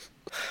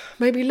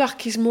 Maybe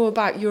luck is more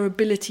about your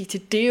ability to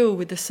deal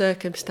with the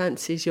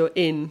circumstances you're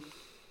in,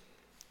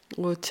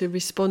 or to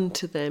respond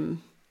to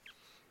them,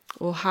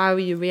 or how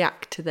you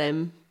react to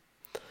them.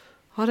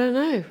 I don't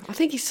know. I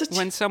think it's such...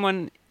 When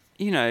someone...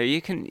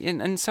 you can,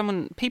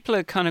 and people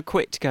are kind of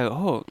quick to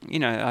go,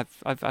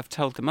 I've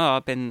told them,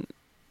 I've been,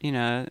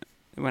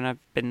 when I've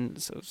been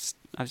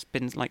I've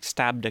been like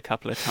stabbed a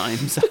couple of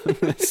times.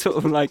 It's sort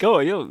of like, oh,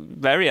 you're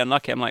very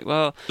unlucky. I'm like,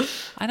 well,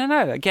 I don't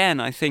know. Again,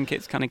 I think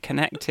it's kind of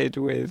connected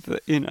with,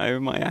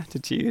 my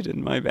attitude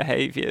and my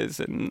behaviours,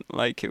 and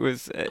like it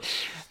was,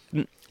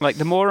 like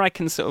the more I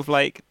can sort of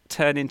like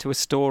turn into a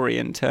story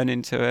and turn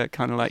into a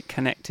kind of like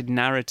connected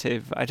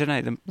narrative, I don't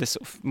know, the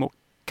sort of more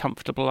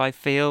comfortable I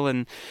feel,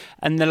 and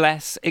the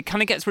less it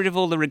kind of gets rid of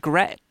all the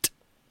regret,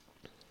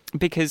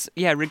 because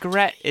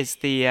regret is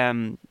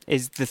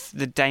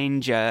the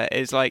danger,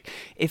 is like,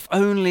 if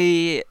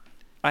only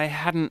I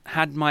hadn't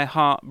had my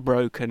heart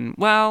broken.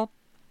 Well,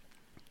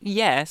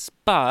 yes,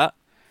 but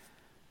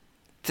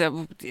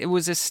it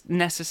was a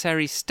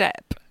necessary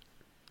step,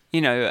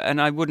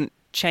 and I wouldn't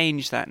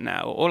change that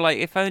now. Or like,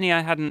 if only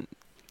I hadn't,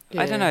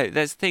 I don't know,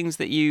 there's things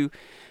that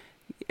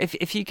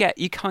if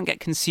you can't get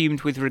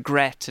consumed with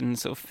regret and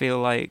sort of feel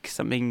like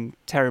something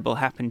terrible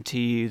happened to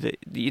you, that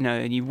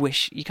and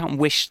you can't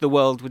wish the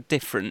world were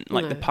different,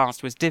 like the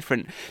past was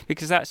different,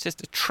 because that's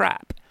just a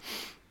trap.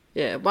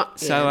 Yeah.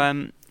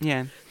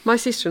 My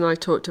sister and I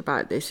talked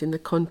about this in the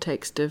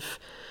context of,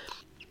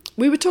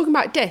 we were talking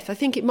about death. I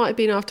think it might have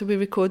been after we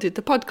recorded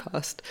the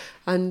podcast,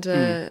 and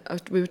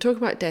we were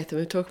talking about death, and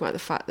we were talking about the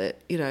fact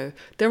that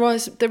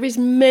there is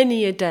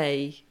many a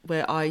day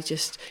where I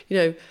just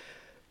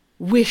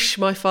wish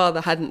my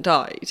father hadn't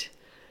died.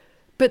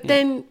 But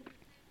then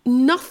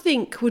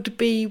nothing would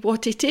be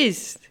what it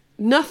is.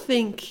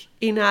 Nothing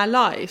in our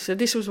lives. So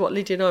this was what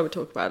Lydia and I were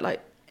talking about.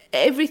 Like,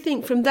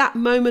 everything from that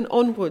moment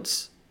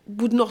onwards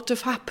would not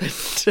have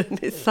happened. And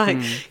it's like,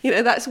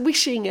 that's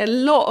wishing a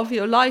lot of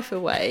your life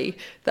away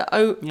that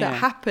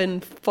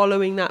happened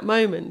following that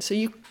moment. So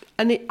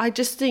I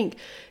just think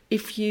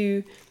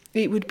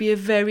it would be a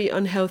very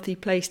unhealthy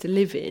place to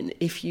live in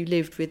if you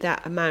lived with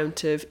that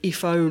amount of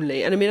if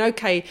only. And I mean,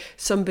 okay,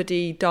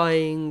 somebody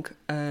dying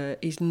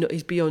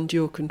is beyond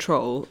your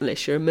control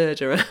unless you're a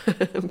murderer.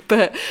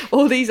 But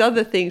all these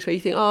other things where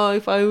you think, oh,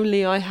 if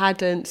only I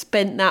hadn't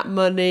spent that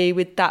money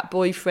with that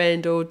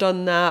boyfriend or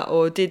done that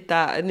or did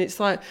that. And it's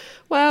like,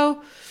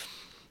 well,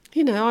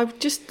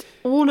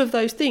 all of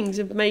those things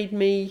have made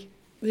me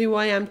who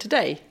I am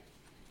today.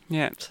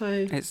 Yeah. So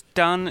it's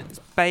done. It's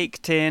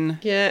baked in.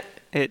 Yeah.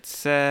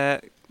 It's,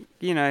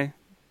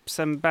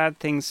 some bad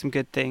things, some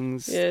good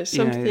things. Yeah,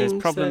 some things. There's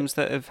problems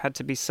that have had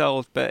to be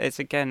solved, but it's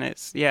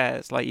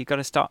like you've got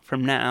to start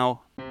from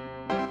now.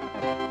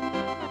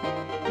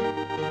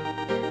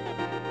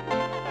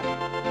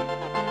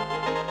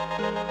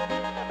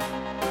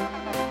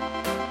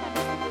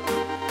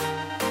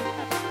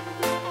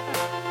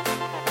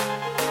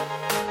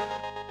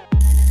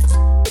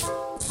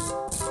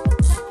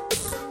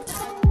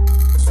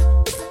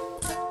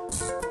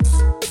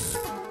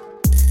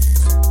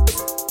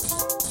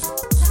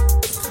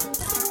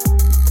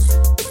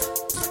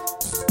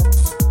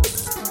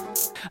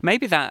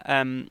 Maybe that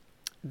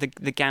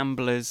the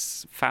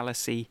gambler's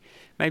fallacy.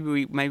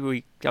 Maybe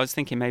we. I was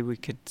thinking maybe we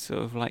could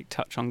sort of like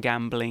touch on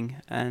gambling.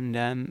 And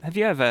have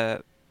you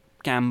ever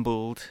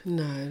gambled?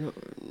 No,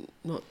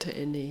 not to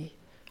any.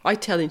 I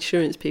tell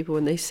insurance people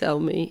when they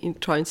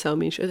try and sell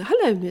me insurance.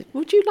 Hello,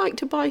 would you like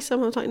to buy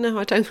some? I was like, no,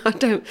 I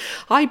don't.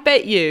 I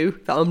bet you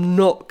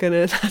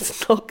that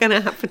that's not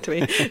gonna happen to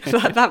me.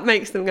 That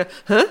makes them go,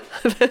 huh?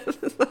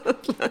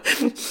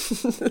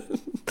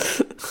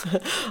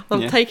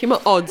 I'm taking my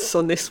odds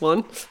on this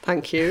one.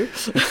 Thank you.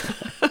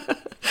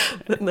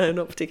 But no,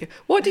 not particularly.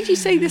 What did you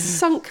say? The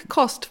sunk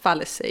cost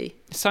fallacy.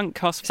 Sunk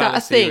cost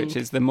fallacy, which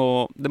is the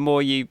more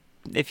you,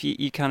 if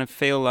you kind of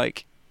feel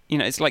like,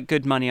 it's like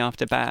good money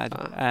after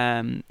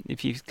bad.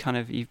 If you've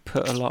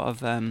put a lot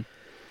of,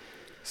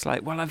 it's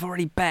like, well, I've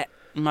already bet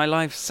my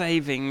life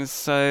savings,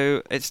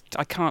 so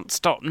I can't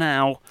stop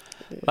now.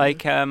 Yeah.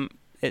 Like,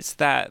 it's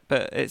that,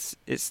 but it's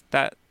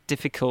that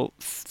difficult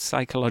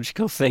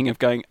psychological thing of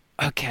going,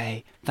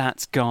 okay,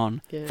 that's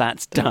gone,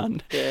 that's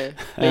done. Yeah,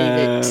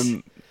 leave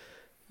it.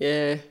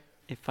 Yeah.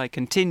 If I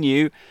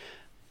continue,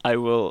 I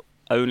will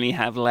only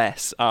have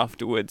less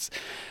afterwards.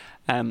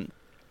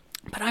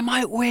 But I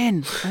might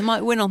win.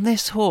 On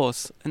this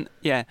horse. And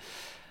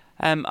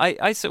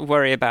I sort of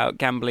worry about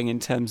gambling in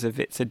terms of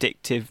its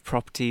addictive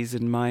properties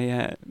and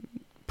my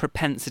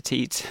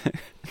propensity to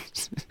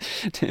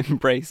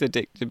embrace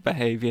addictive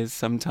behaviours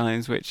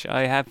sometimes, which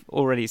I have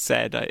already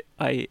said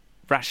I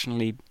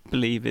rationally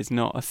believe is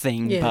not a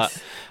thing.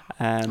 Yes.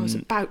 But I was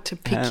about to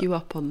pick you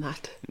up on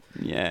that.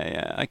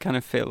 Yeah. I kind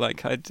of feel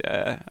like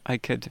I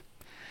could.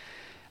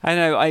 I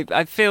know.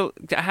 I feel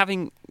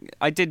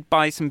I did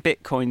buy some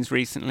bitcoins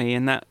recently,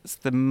 and that's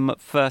the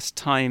first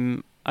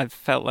time I've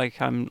felt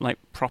like I'm like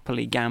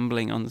properly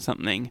gambling on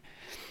something.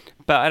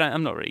 But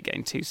I'm not really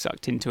getting too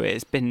sucked into it.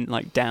 It's been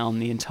like down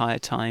the entire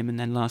time, and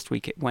then last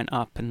week it went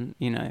up, and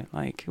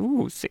like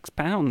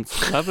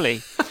 £6,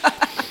 lovely.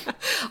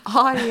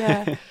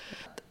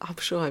 I'm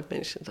sure I've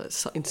mentioned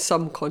that in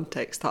some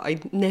context that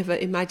I never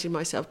imagine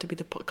myself to be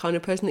the kind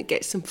of person that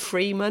gets some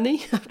free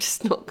money. I'm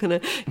just not going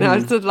to, I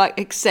sort of like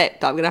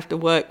accept that I'm going to have to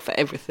work for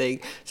everything.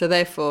 So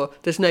therefore,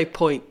 there's no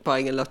point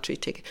buying a lottery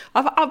ticket.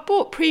 I've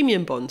bought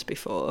premium bonds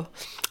before,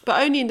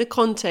 but only in the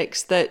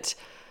context that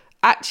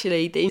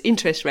actually the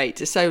interest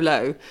rates are so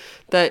low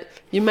that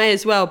you may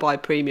as well buy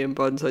premium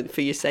bonds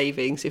for your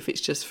savings if it's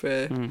just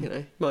for,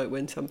 might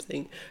win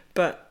something.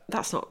 But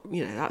that's not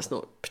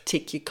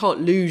particular. You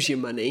can't lose your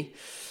money.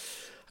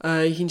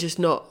 You can just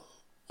not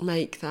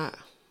make that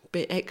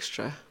bit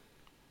extra.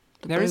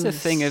 There is a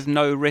thing of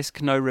no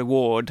risk, no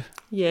reward.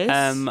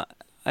 Yes.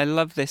 I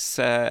love this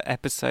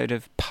episode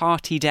of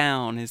Party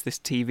Down, is this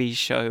TV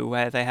show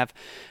where they have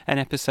an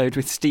episode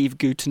with Steve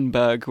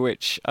Guttenberg,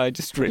 which I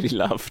just really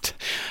loved.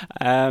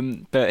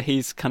 But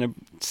he's kind of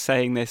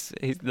saying this,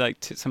 he's like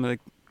some of the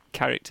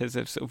characters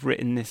have sort of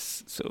written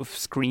this sort of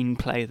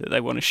screenplay that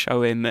they want to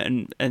show him,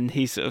 and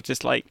he sort of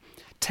just like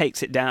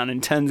takes it down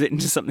and turns it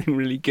into something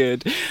really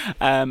good,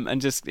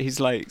 and just he's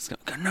like,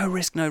 no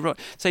risk, no reward.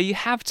 So you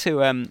have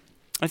to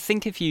I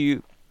think if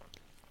you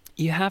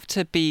have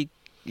to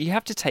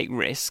take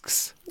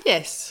risks.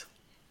 Yes.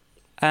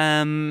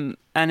 And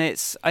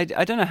it's I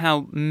don't know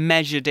how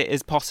measured it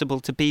is possible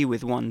to be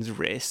with one's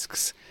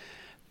risks,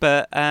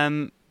 but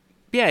you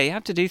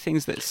have to do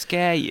things that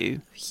scare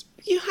you.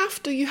 You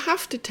have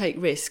to take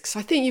risks.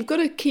 I think you've got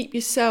to keep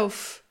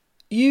yourself.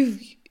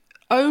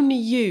 Only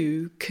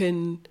you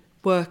can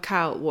work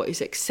out what is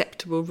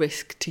acceptable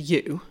risk to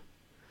you.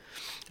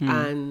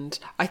 And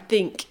I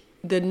think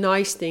the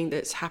nice thing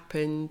that's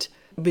happened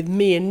with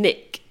me and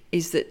Nick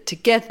is that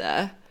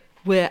together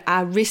where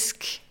our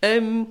risk,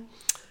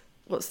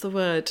 what's the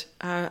word?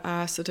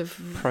 Our sort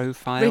of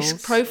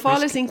risk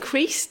profile has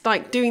increased,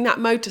 like doing that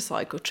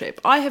motorcycle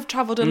trip. I have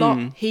travelled a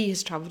lot. He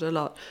has travelled a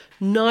lot.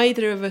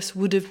 Neither of us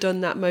would have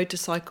done that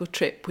motorcycle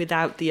trip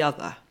without the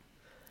other.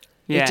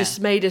 Yeah. It just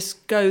made us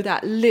go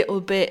that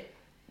little bit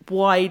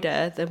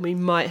wider than we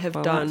might have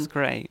done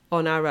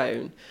on our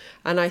own.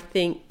 And I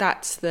think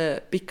that's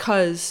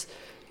because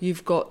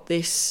you've got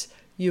this,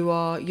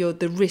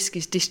 the risk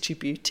is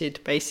distributed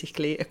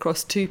basically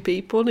across two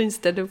people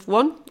instead of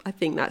one. I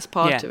think that's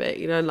part of it.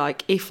 You know,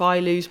 like if I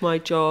lose my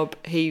job,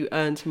 he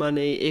earns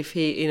money. If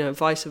he,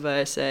 vice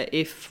versa,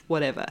 if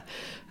whatever.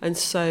 And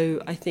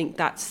so I think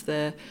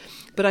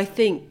but I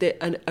think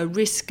that a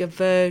risk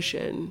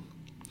aversion.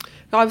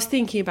 I was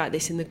thinking about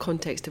this in the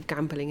context of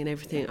gambling and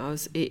everything.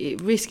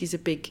 Risk is a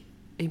big,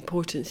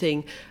 important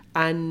thing,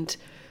 and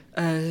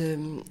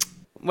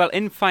well,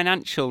 in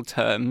financial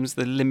terms,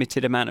 the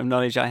limited amount of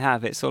knowledge I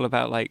have, it's all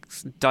about like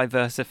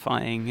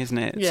diversifying, isn't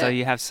it? Yeah. So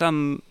you have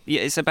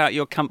it's about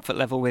your comfort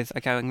level with,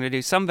 okay, I'm going to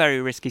do some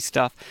very risky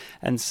stuff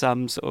and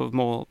some sort of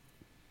more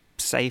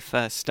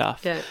safer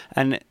stuff. Yeah.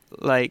 And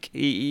like,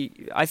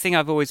 I think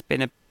I've always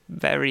been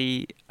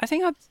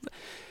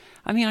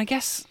I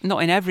guess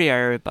not in every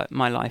area of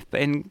my life, but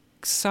in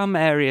some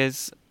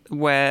areas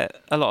where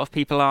a lot of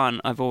people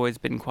aren't, I've always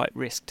been quite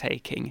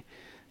risk-taking.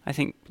 I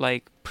think,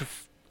 like,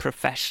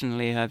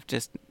 professionally, I've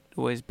just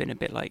always been a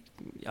bit like,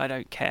 I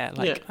don't care.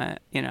 Like,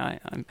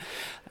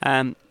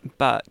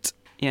 but,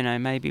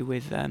 maybe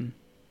with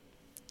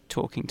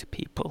talking to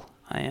people,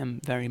 I am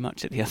very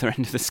much at the other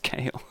end of the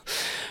scale.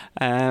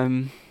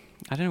 I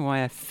don't know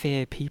why I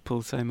fear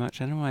people so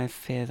much. I don't know why I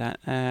fear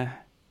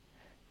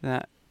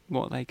that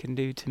what they can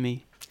do to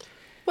me.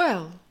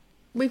 Well,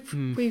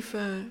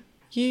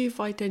 you've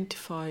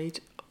identified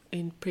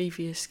in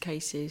previous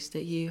cases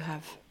that you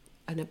have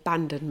an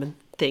abandonment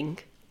thing,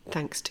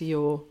 thanks to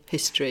your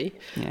history,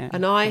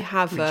 and I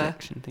have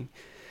rejection thing.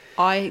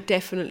 I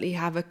definitely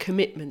have a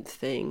commitment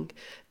thing,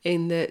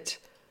 in that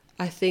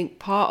I think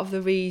part of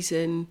the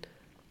reason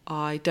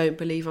I don't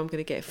believe I'm going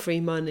to get free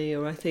money,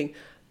 or I think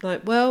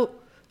like, well,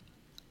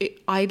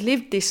 I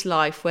lived this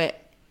life where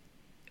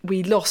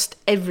we lost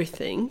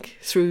everything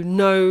through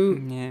no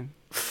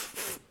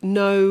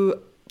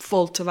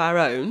fault of our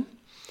own,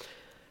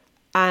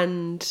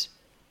 and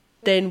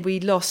then we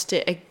lost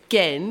it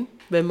again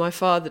when my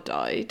father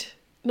died.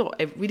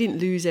 We didn't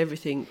lose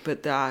everything,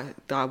 but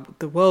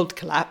the world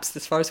collapsed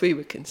as far as we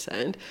were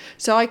concerned.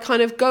 So I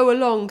kind of go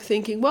along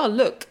thinking, well,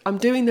 look, I'm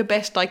doing the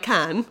best I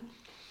can.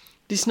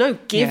 There's no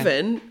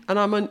given, and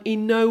I'm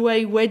in no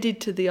way wedded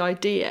to the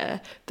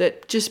idea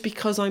that just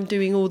because I'm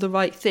doing all the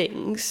right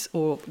things,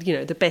 or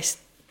the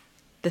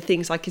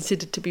things I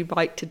consider to be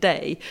right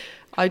today,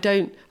 I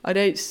don't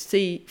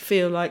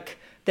feel like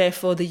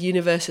therefore the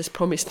universe has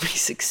promised me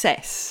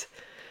success.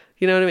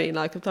 You know what I mean?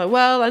 Like, I'm like,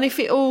 well, and if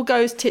it all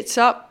goes tits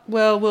up,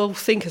 well, we'll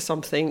think of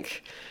something.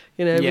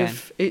 I'm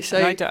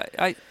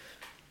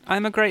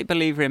a great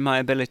believer in my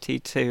ability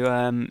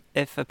to,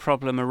 if a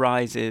problem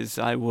arises,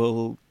 I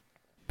will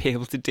be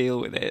able to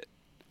deal with it.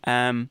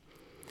 But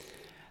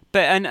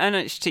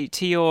actually,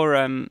 to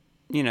your,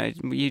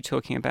 you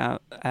talking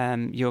about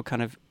your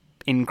kind of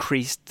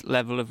increased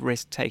level of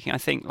risk taking. I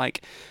think,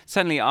 like,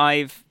 certainly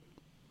I've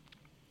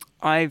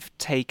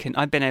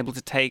been able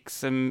to take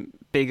some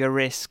bigger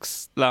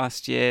risks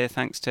last year,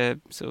 thanks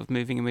to sort of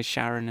moving in with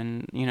Sharon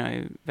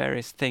and,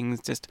 various things.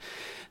 Just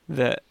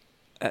that,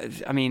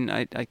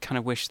 I kind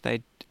of wish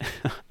they'd,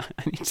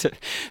 I need to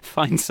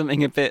find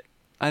something a bit,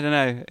 I don't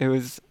know.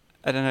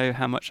 I don't know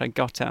how much I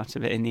got out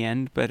of it in the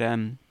end, but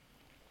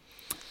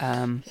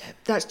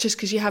that's just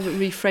because you haven't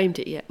reframed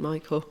it yet,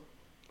 Michael.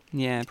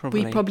 Yeah,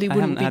 probably. We probably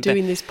wouldn't be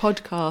doing this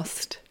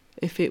podcast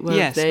if it were.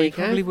 Yes, we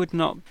probably would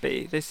not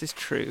be. This is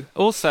true.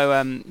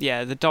 Also,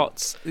 the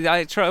dots.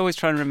 I always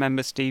try and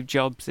remember Steve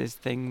Jobs'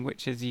 thing,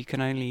 which is you can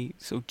only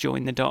sort of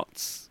join the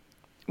dots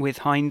with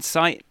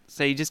hindsight.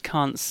 So you just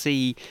can't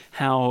see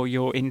how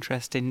your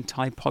interest in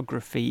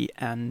typography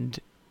and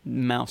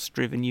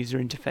mouse-driven user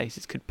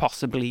interfaces could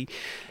possibly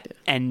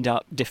end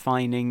up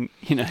defining,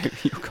 your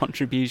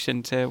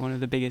contribution to one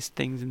of the biggest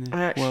things in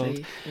the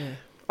world. Yeah.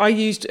 I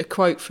used a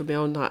quote from me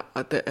on that,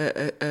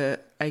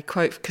 a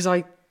quote, because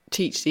I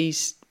teach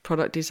these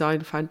product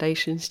design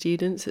foundation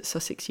students at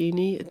Sussex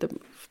Uni.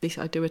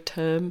 I do a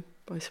term,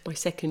 it's my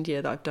second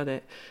year that I've done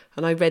it,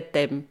 and I read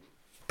them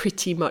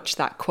pretty much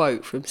that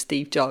quote from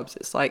Steve Jobs.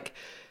 It's like,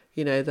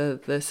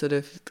 the sort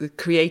of the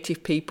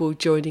creative people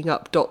joining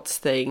up dots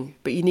thing,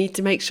 but you need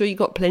to make sure you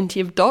got plenty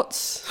of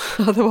dots,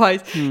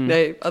 otherwise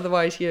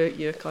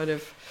you're kind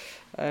of.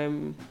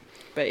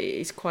 But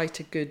it's quite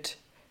a good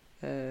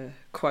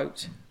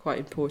quote, quite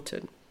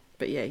important.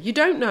 But yeah, you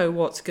don't know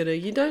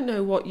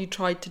what you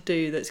tried to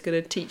do that's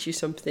gonna teach you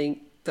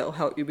something that'll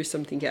help you with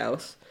something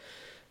else.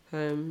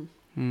 It's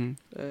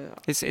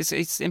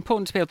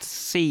important to be able to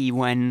see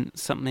when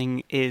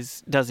something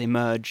does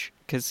emerge,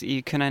 because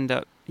you can end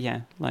up,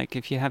 like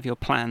if you have your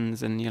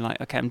plans and you're like,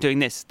 okay, I'm doing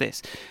this,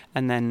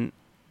 and then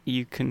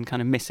you can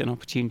kind of miss an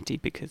opportunity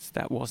because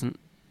that wasn't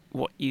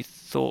what you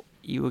thought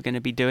you were going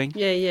to be doing.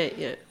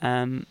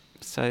 Yeah.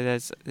 So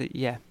there's,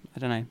 I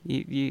don't know.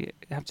 You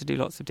have to do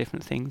lots of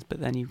different things, but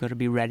then you've got to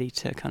be ready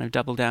to kind of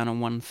double down on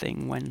one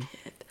thing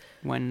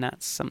when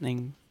that's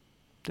something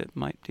that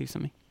might do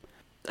something.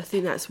 I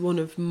think that's one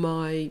of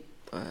my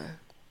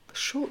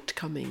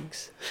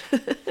shortcomings.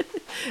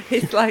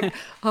 It's like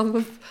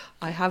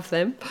I have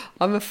them.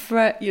 I'm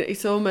afraid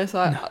it's almost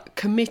like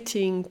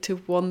committing to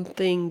one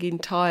thing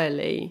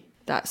entirely.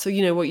 So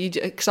what you do,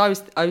 because I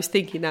was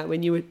thinking that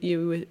when you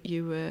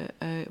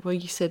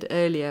said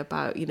earlier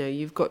about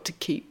you've got to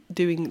keep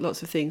doing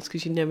lots of things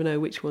because you never know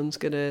which one's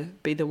going to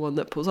be the one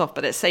that pulls off.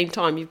 But at the same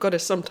time, you've got to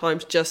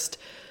sometimes just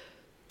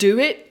do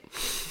it.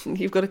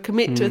 You've got to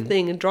commit to a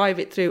thing and drive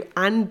it through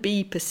and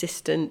be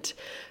persistent.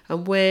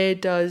 And where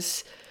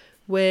does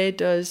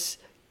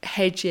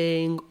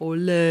hedging or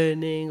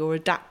learning or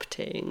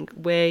adapting,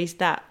 where is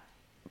that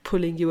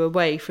pulling you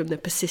away from the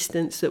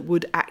persistence that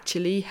would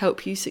actually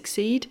help you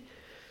succeed?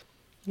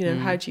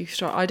 How do you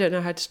start? I don't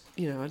know how to,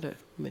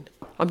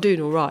 I'm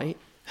doing all right,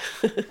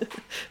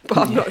 but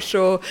I'm not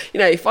sure,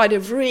 if I'd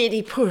have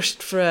really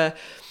pushed for a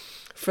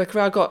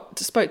I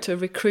spoke to a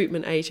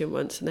recruitment agent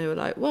once and they were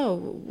like, well,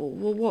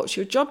 what's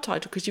your job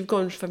title? Because you've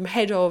gone from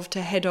head of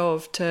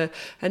to,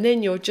 and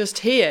then you're just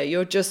here.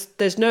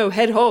 There's no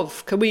head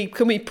of. Can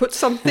we put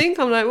something?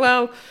 I'm like,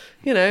 well,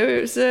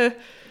 it was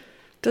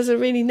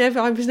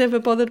I was never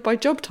bothered by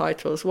job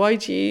titles. Why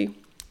do you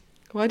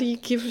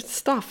give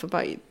stuff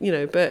about,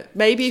 but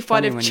maybe if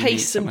I'd have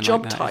chased some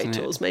job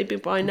titles, maybe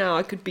by now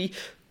I could be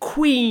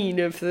queen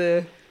of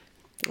the,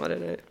 I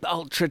don't know.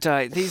 Ultra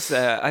tight. These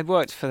I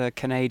worked for the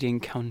Canadian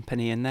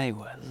company, and they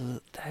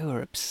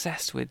were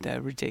obsessed with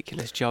their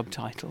ridiculous job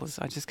titles.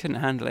 I just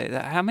couldn't handle it.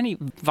 How many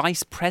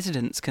vice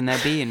presidents can there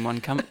be in one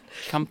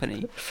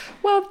company?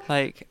 Well,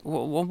 like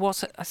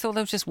what's? I thought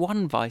there was just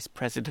one vice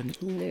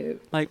president. No.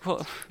 Like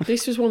what?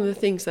 This was one of the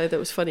things though that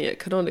was funny at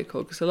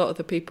Canonical, because a lot of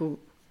the people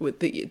with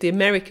the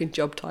American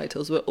job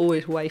titles were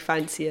always way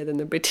fancier than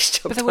the British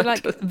job titles. But they were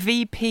like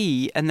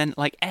VP and then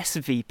like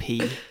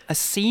SVP, a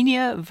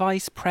senior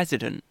vice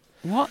president.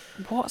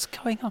 What's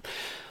going on?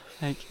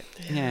 Like,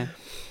 yeah.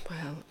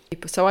 Well,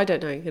 so I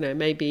don't know.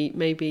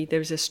 Maybe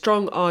there's a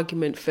strong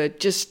argument for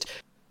just.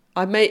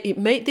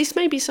 This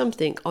may be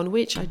something on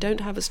which I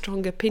don't have a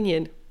strong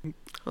opinion.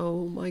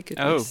 Oh my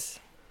goodness.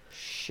 Oh,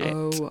 shit.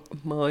 Oh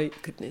my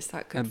goodness,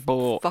 that could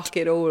Abort. Fuck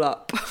it all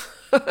up.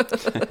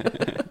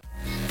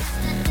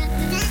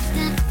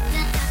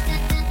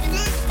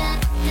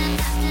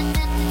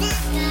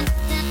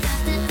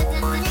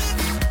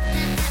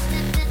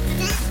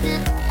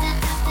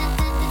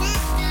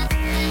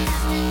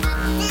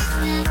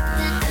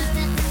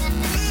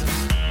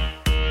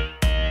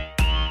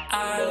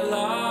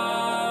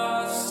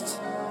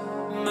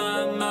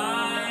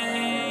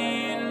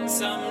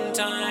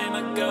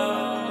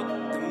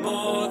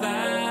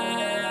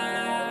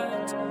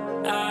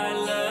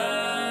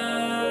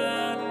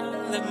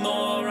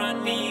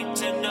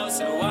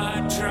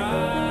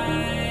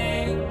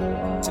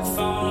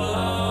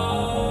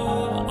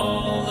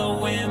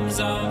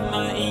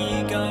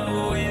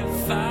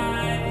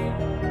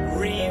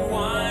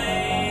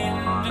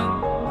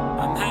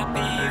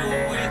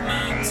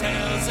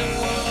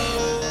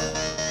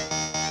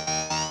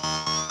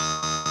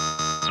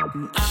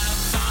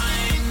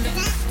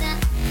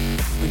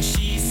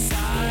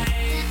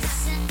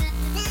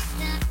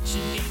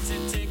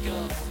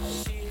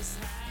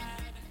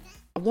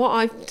 What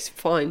I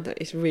find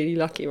that is really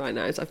lucky right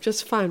now is I've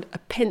just found a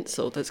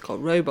pencil that's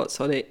got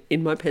robots on it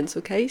in my pencil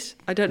case.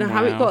 I don't know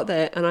how it got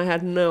there, and I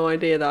had no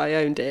idea that I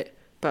owned it,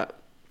 but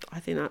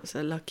I think that's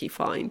a lucky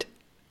find.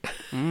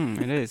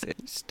 It is.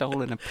 It's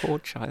stolen a poor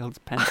child's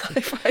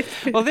pencil.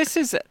 Well, this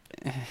is...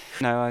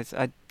 No,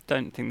 I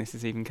don't think this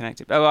is even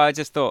connected. Oh, I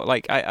just thought,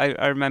 like,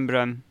 I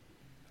remember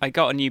I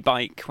got a new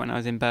bike when I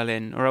was in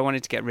Berlin, or I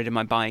wanted to get rid of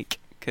my bike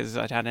because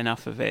I'd had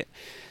enough of it.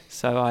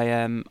 So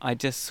I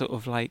just sort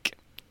of, like...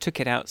 took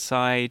it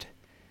outside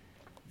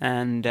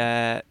and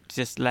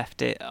just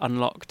left it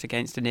unlocked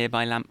against a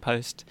nearby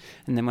lamppost.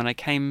 And then when I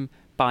came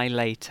by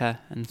later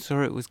and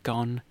saw it was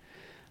gone,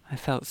 I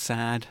felt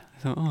sad. I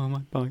thought, oh,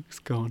 my bike's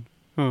gone.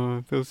 Oh,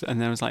 I feel sad. And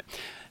then I was like,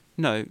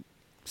 no,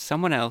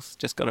 someone else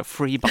just got a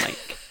free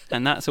bike,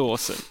 and that's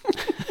awesome.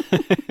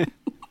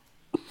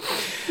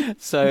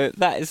 So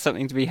that is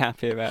something to be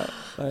happy about.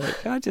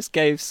 Like, I just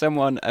gave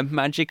someone a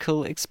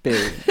magical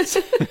experience.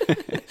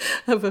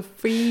 Of a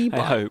free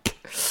bike.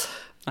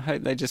 I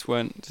hope they just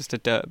weren't just a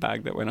dirt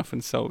bag that went off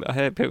and sold it. I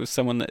hope it was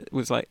someone that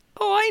was like,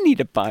 oh, I need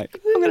a bike.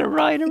 I'm going to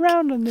ride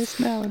around on this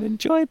now and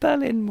enjoy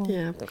Berlin more.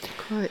 Yeah,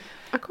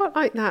 I quite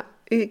like that.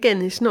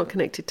 Again, it's not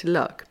connected to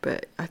luck,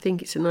 but I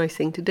think it's a nice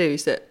thing to do.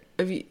 Is that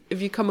have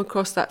you come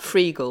across that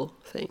Freegal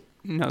thing?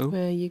 No.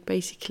 Where you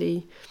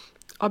basically,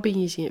 I've been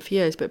using it for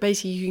years, but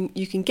basically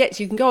you can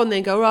go on there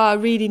and go, I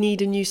really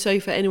need a new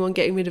sofa. Anyone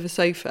getting rid of a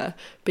sofa?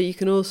 But you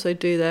can also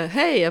do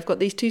hey, I've got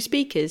these 2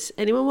 speakers.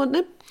 Anyone want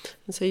them?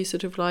 And so you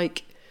sort of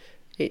like,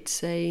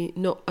 it's a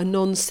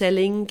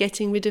non-selling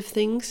getting rid of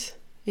things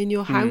in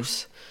your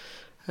house.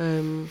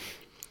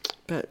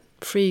 But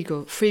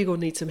Freegal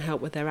needs some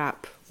help with their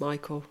app,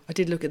 Michael. I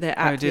did look at their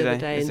app the other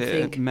day and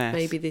think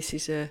maybe this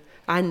is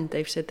and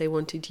they've said they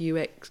wanted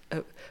UX.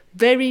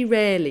 Very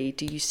rarely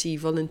do you see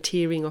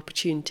volunteering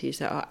opportunities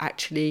that are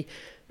actually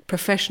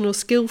professional,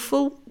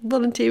 skillful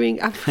volunteering.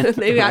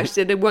 They actually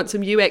said they want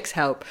some UX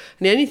help.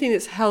 And the only thing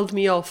that's held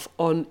me off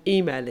on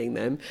emailing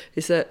them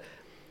is that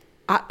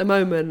at the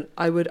moment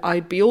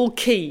I'd be all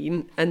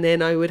keen and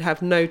then I would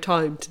have no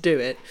time to do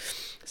it.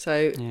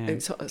 So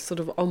it's sort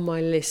of on my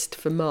list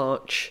for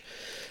March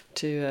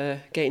to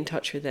get in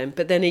touch with them.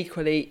 But then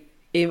equally,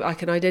 if I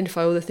can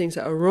identify all the things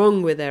that are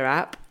wrong with their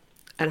app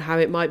and how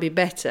it might be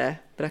better,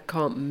 but I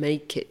can't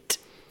make it.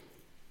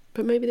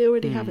 But maybe they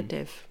already have a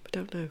dev. I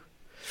don't know.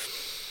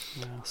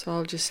 Wow. So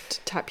I'll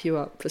just tap you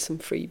up for some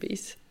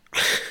freebies.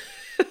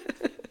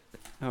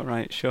 All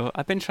right, sure.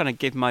 I've been trying to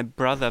give my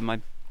brother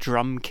my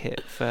drum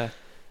kit for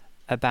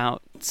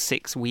about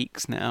 6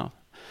 weeks now.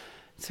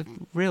 It's a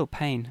real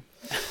pain.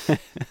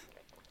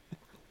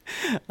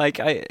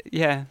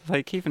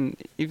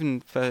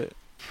 Even for,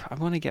 I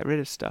want to get rid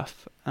of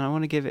stuff and I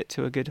want to give it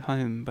to a good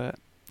home, but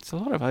it's a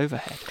lot of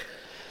overhead.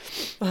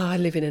 Well, I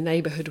live in a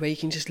neighbourhood where you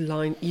can just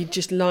line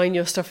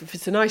your stuff. If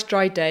it's a nice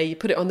dry day, you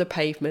put it on the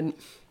pavement,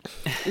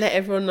 let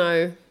everyone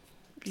know,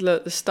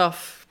 look, the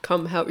stuff,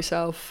 come help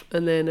yourself,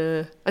 and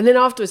then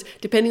afterwards,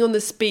 depending on the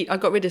speed, I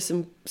got rid of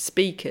some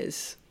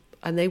speakers.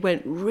 And they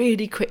went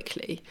really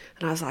quickly.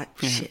 And I was like,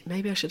 shit,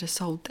 maybe I should have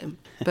sold them.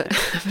 But,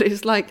 but it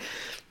was like,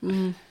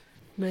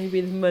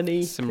 maybe the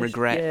money. Some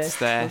regrets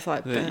there. I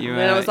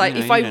was like,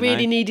 if I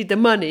really needed the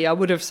money, I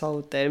would have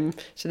sold them.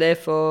 So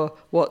therefore,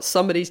 what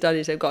somebody's done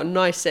is they've got a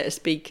nice set of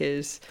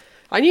speakers.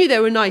 I knew they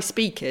were nice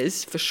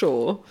speakers, for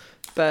sure.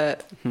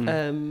 But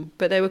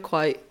they were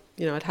quite,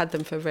 I'd had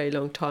them for a very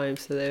long time.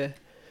 So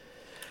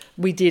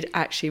we did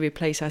actually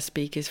replace our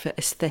speakers for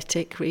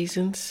aesthetic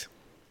reasons.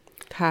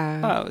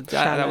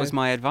 That was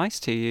my advice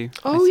to you.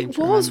 Oh, it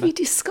was. We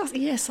discussed.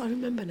 Yes, I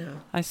remember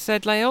now. I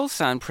said they all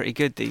sound pretty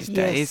good these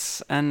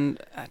days, and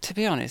to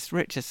be honest,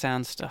 Richard's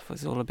sound stuff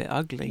was all a bit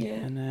ugly. Yeah,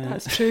 and,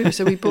 that's true.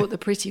 So we bought the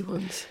pretty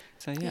ones.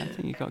 So I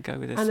think you got to go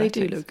with aesthetics.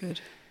 And they do look good.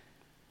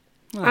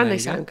 Well, and they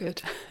sound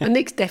good. And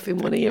Nick's deaf in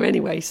one ear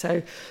anyway,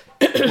 so.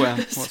 Well,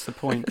 what's the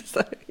point?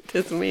 So it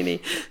doesn't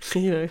really,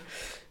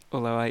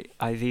 Although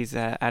these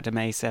Adam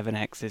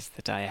A7Xs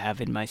that I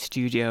have in my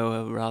studio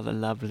are rather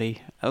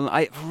lovely.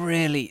 I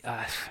really,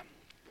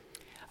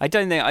 I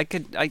don't think I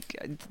could.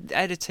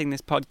 Editing this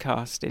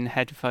podcast in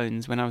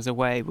headphones when I was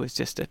away was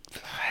just I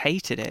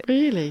hated it.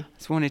 Really? I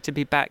just wanted to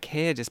be back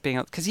here, just being,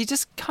 because you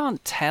just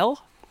can't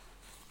tell.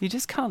 You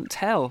just can't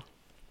tell.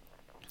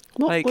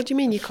 What do you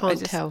mean you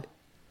can't tell?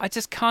 I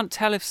just can't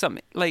tell if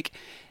something, like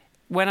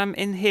when I'm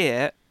in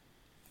here,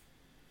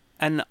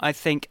 and I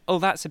think, oh,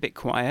 that's a bit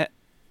quiet.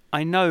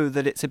 I know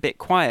that it's a bit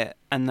quiet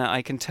and that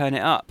I can turn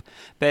it up,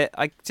 but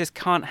I just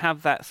can't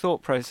have that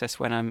thought process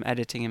when I'm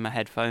editing in my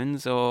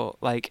headphones, or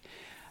I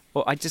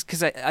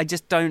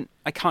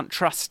can't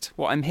trust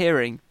what I'm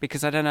hearing,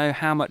 because I don't know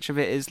how much of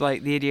it is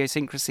like the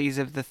idiosyncrasies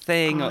of the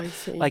thing, or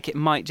like it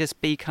might just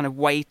be kind of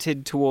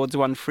weighted towards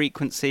one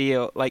frequency,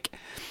 or like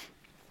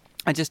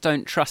I just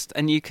don't trust.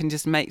 And you can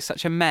just make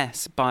such a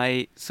mess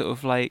by sort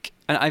of like,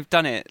 and I've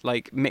done it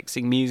like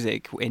mixing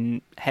music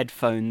in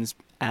headphones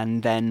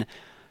and then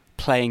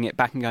playing it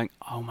back and going,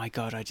 oh my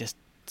God, I just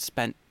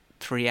spent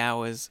 3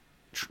 hours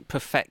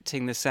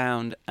perfecting the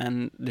sound,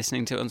 and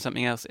listening to it on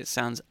something else, it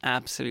sounds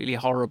absolutely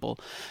horrible,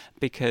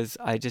 because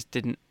I just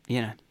didn't,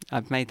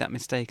 I've made that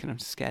mistake and I'm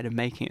scared of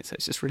making it. So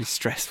it's just really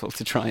stressful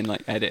to try and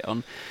like edit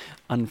on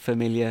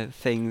unfamiliar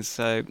things.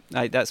 So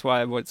that's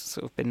why I've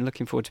sort of been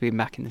looking forward to being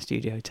back in the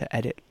studio to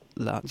edit,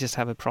 just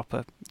have a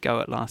proper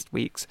go at last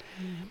week's.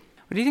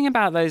 What do you think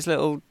about those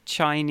little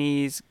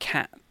Chinese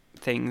cat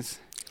things?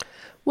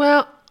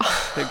 Well,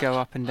 that go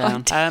up and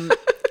down.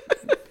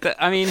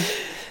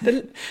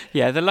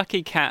 The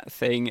lucky cat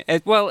thing.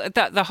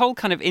 The whole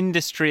kind of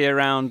industry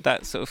around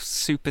that sort of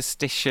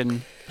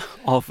superstition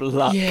of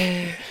luck.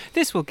 Yeah.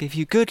 This will give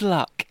you good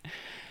luck.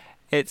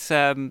 It's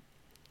but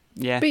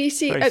you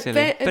see, very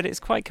silly, but it's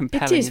quite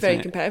compelling. It is very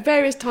compelling. At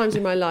various times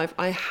in my life,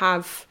 I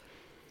have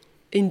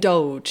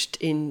indulged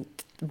in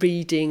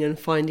reading and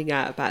finding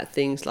out about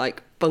things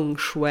like feng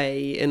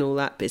shui and all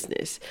that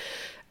business,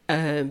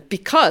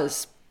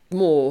 because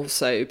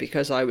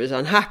I was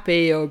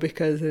unhappy, or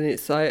because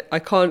it's like I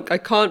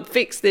can't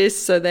fix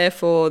this, so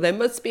therefore there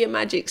must be a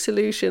magic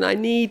solution. I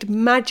need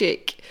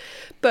magic.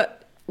 But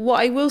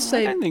what I will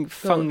say, I don't think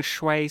feng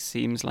shui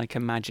seems like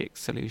a magic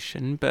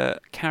solution,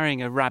 but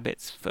carrying a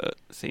rabbit's foot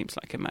seems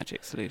like a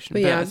magic solution.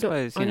 But I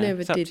suppose I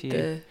never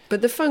did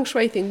But the feng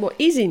shui thing, what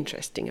is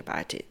interesting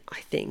about it, I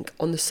think,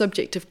 on the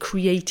subject of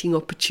creating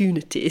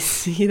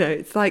opportunities,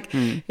 it's like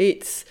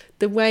it's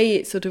the way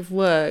it sort of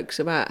works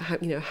about how,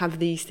 have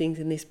these things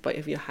in this bit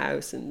of your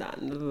house and that.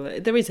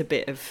 And there is a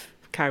bit of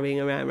carrying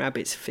around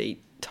rabbit's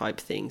feet type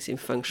things in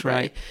feng shui.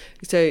 Right.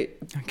 So,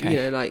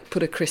 like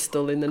put a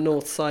crystal in the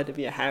north side of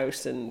your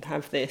house and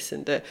have this.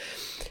 And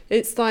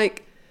it's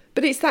like, but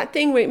But it's that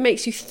thing where it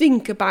makes you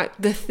think about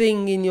the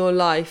thing in your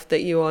life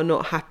that you are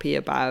not happy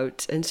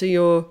about. And so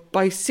you're,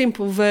 by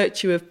simple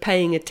virtue of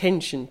paying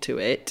attention to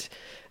it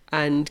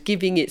and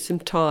giving it some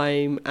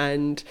time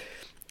and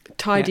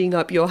tidying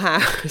up your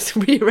house,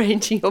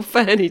 rearranging your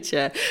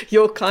furniture,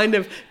 you're kind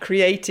of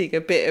creating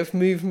a bit of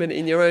movement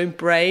in your own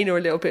brain, or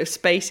a little bit of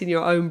space in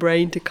your own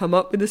brain to come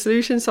up with a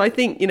solution. So I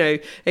think,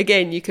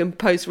 again, you can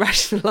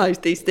post-rationalise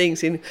these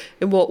things in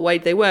what way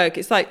they work.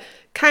 It's like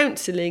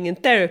counselling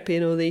and therapy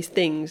and all these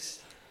things.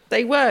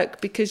 They work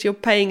because you're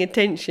paying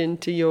attention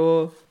to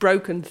your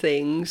broken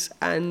things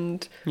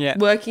and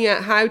working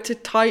out how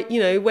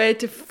to where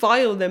to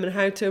file them and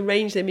how to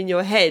arrange them in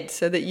your head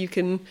so that you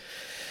can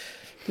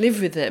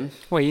live with them.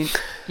 Well,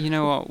 you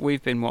know what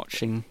we've been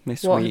watching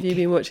this week? What have you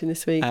been watching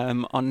this week?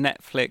 On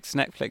Netflix.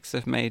 Netflix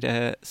have made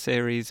a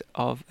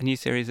new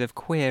series of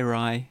Queer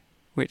Eye,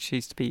 which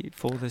used to be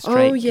for the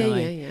straight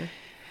guy.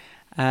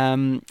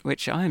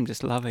 Which I'm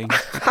just loving.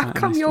 How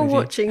come you're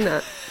watching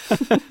that?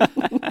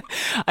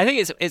 I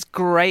think it's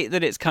great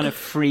that it's kind of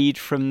freed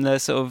from the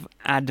sort of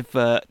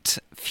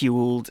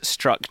advert-fueled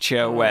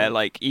structure where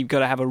like you've got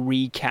to have a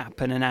recap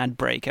and an ad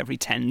break every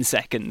 10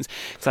 seconds.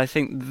 So I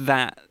think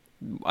that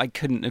I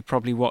couldn't have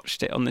probably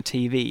watched it on the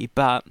TV,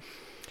 but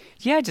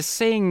yeah, just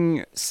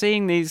seeing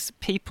these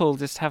people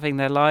just having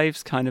their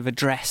lives kind of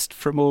addressed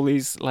from all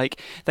these, like,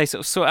 they sort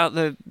of sort out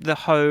the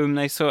home,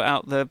 they sort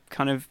out the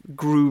kind of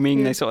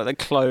grooming, they sort out the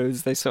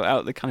clothes, they sort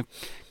out the kind of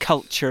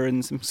culture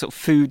and some sort of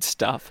food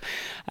stuff,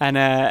 and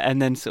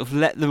then sort of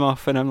let them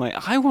off. And I'm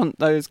like, I want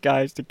those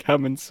guys to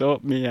come and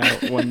sort me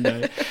out one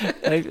day.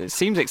 It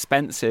seems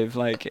expensive,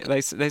 like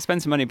they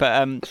spend some money,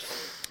 but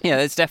yeah,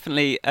 there's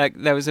definitely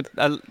there was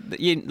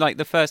like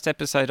the first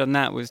episode on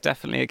that was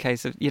definitely a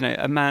case of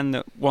a man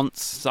that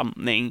wants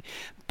something,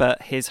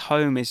 but his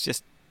home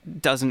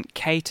doesn't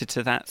cater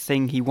to that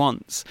thing he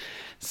wants.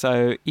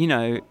 So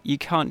you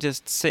can't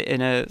just sit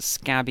in a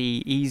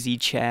scabby easy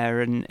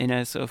chair and in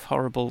a sort of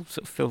horrible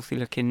sort of filthy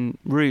looking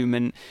room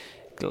and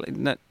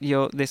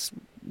your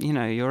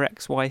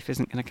ex-wife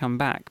isn't going to come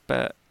back.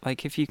 But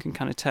like if you can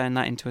kind of turn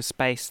that into a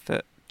space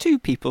that two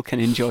people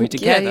can enjoy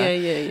together,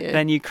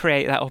 then you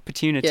create that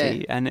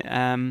opportunity,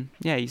 and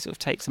you sort of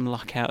take some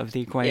luck out of the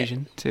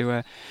equation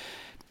to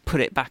put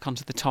it back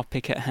onto the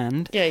topic at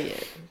hand.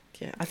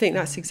 I think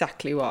that's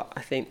exactly what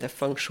I think the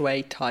feng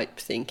shui type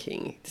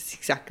thinking.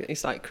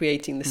 It's like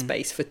creating the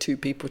space for two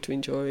people to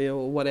enjoy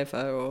or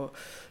whatever. Or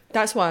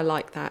that's why I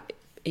like that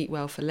Eat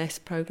Well for Less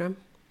program.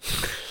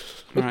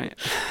 Right.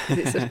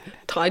 It sort of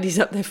tidies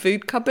up their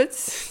food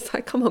cupboards. It's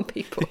like, come on,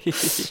 people.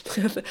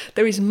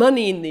 There is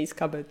money in these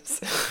cupboards.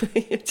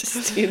 You're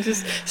just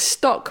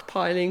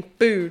stockpiling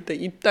food that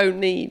you don't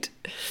need.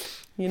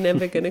 You're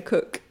never going to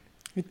cook.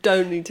 You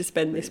don't need to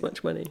spend this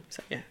much money.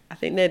 So yeah, I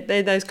think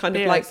they're those kind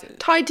of like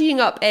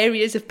tidying up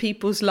areas of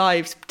people's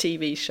lives.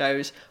 TV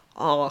shows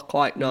are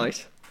quite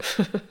nice.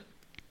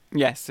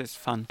 Yes, it's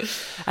fun,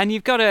 and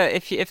you've got to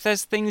if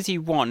there's things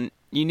you want,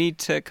 you need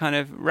to kind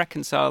of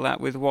reconcile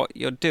that with what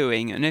you're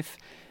doing, and if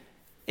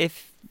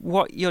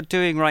what you're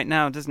doing right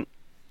now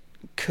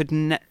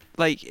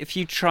if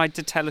you tried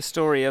to tell a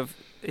story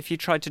if you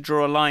tried to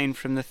draw a line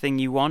from the thing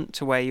you want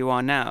to where you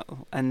are now,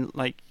 and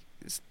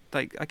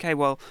okay,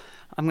 well,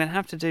 I'm going to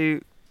have to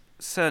do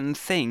certain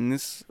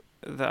things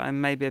that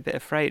I'm maybe a bit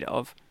afraid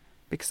of,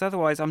 because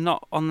otherwise I'm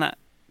not on that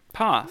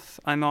path.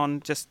 I'm on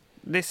just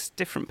this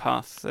different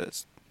path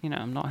that's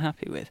I'm not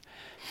happy with.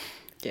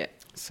 Yeah.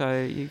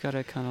 So you got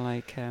to kind of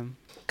like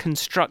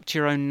construct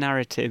your own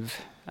narrative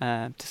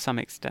to some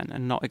extent,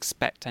 and not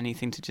expect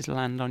anything to just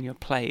land on your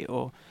plate,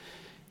 or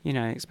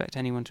expect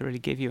anyone to really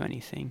give you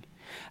anything.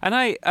 And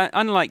I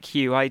unlike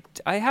you, I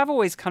have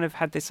always kind of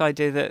had this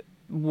idea that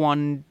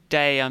one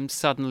day I'm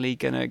suddenly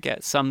gonna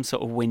get some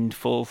sort of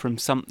windfall from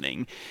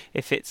something.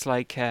 If it's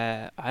like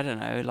I don't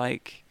know,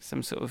 like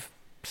some sort of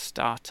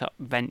startup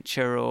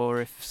venture, or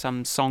if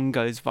some song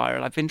goes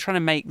viral. I've been trying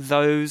to make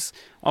those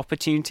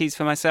opportunities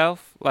for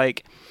myself,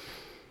 like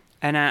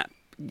an app,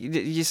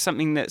 just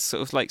something that's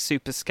sort of like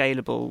super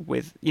scalable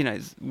with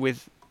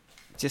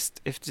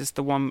if just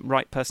the one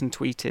right person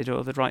tweeted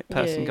or the right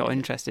person got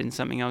interested in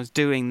something I was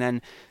doing, then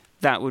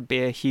that would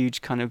be a huge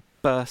kind of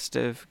burst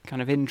of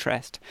kind of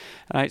interest.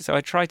 So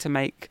I try to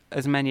make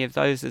as many of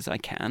those as I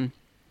can,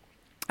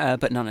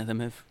 but none of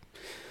them have.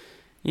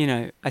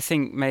 I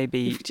think maybe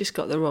you've just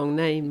got the wrong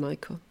name,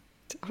 Michael.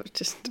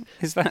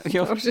 Is that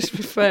your? I was just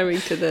referring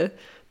to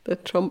the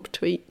Trump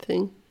tweet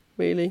thing,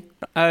 really.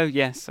 Oh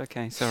yes,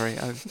 okay, sorry.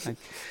 I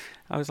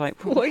was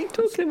like, what are you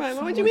talking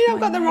about? What do you mean I've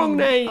got the wrong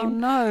name? Oh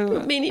no,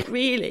 I mean it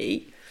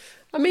really.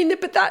 I mean,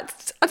 but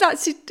that's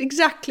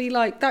exactly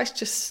like, that's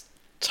just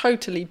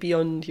totally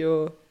beyond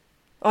your.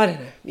 I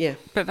don't know. Yeah,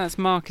 but that's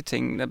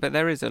marketing. But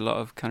there is a lot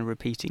of kind of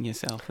repeating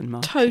yourself and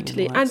marketing.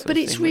 Totally, but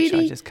it's thing, really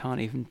which I just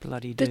can't even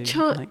bloody do.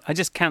 I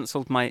just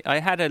cancelled I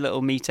had a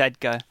little Meet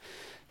Edgar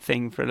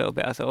thing for a little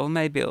bit. I thought,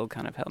 maybe it'll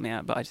kind of help me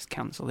out, but I just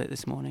cancelled it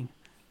this morning.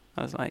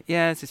 I was like,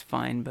 yeah, this is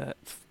fine, but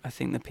I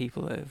think the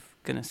people that are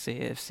going to see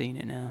it have seen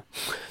it now.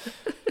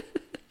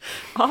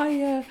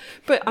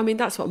 But I mean,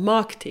 that's what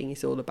marketing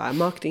is all about.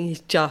 Marketing is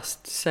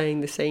just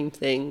saying the same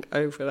thing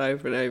over and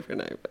over and over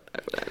and over and over.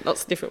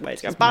 Lots of different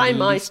ways. Go, buy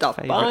my stuff,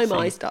 buy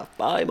my stuff,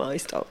 buy my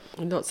stuff.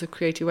 And lots of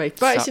creative ways.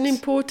 But it's an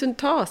important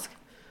task.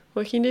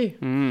 What can you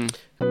do?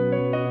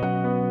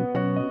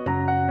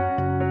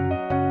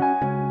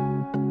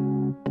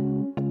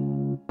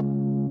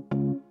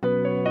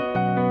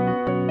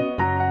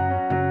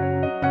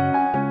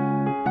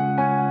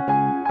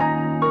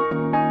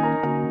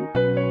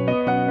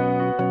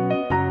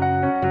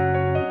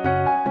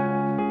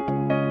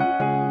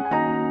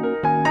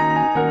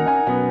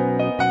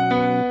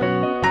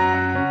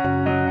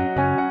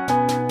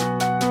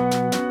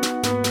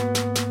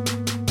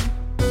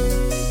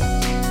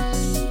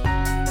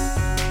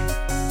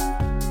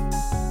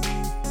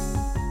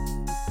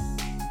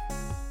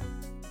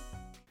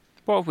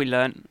 What have we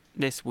learnt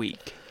this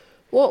week?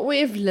 What we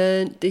have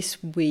learned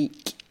this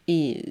week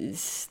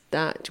is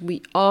that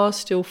we are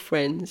still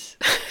friends,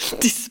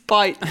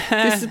 despite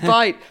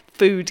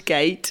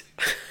Foodgate.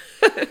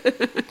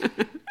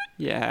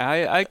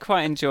 Yeah, I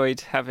quite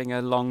enjoyed having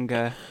a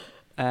longer.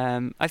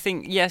 I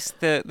think yes,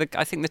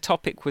 I think the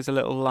topic was a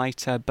little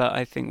lighter, but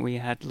I think we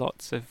had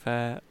lots of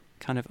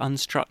kind of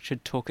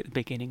unstructured talk at the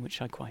beginning,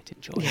 which I quite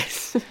enjoyed.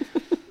 Yes.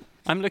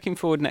 I'm looking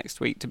forward next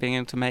week to being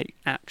able to make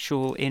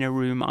actual inner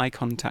room eye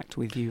contact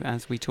with you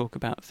as we talk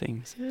about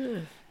things. Yeah.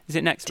 Is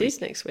it next week? It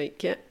is next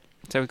week, yeah.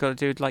 So we've got to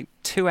do like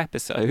 2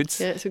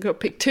 episodes. Yeah, so we've got to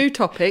pick 2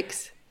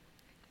 topics.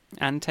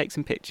 And take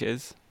some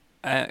pictures.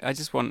 I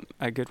just want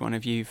a good one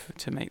of you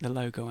to make the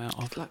logo out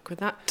of. Good luck with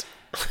that.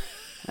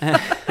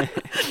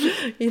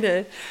 You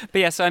know. But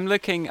yes, I'm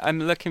looking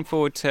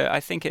forward to,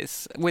 I think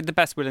it's, with the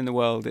best will in the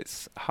world,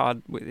 it's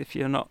hard, if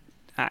you're not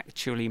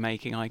actually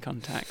making eye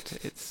contact,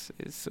 it's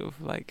sort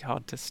of like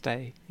hard to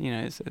stay, you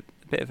know, it's a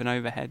bit of an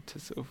overhead to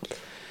sort of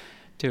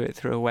do it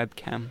through a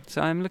webcam.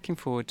 So I'm looking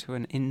forward to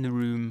an in the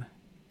room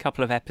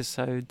couple of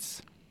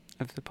episodes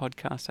of the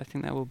podcast. I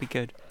think that will be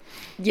good.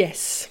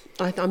 Yes,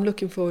 I'm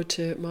looking forward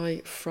to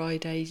my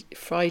Friday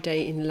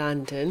in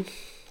London.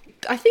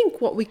 I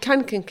think what we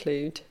can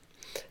conclude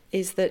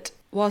is that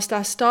whilst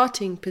our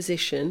starting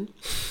position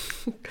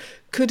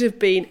could have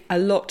been a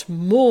lot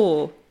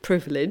more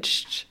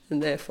privileged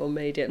and therefore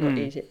made it a lot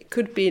easier, it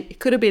could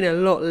have been a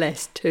lot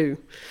less too.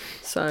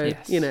 So,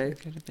 yes, you know,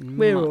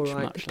 we're all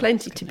right. There's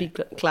plenty to be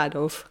glad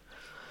of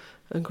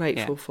and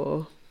grateful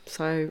for.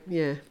 So,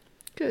 yeah,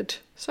 good.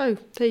 So,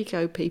 there you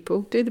go,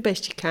 people. Do the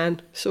best you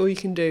can. That's all you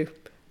can do.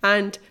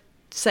 And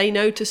say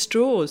no to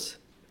straws.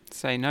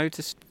 Say no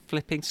to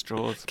flipping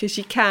straws. Because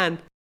you can.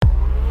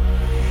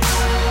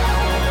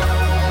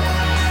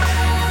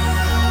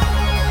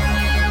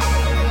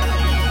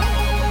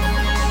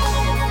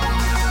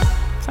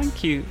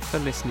 Thank you for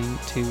listening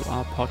to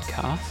our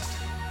podcast.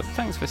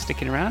 Thanks for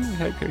sticking around. We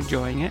hope you're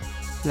enjoying it.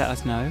 Let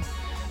us know.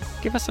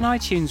 Give us an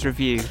iTunes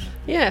review.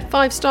 Yeah,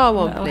 5-star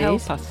one, That'll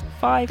please. help us.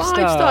 5 stars.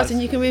 5 stars,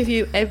 and you can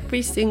review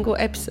every single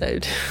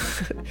episode,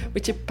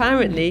 which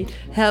apparently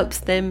helps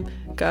them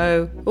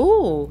go,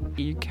 ooh.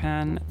 You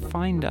can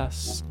find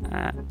us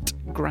at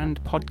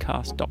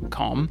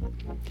grandpodcast.com.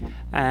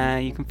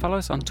 You can follow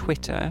us on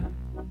Twitter,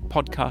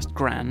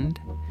 podcastgrand.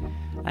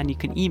 And you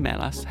can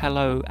email us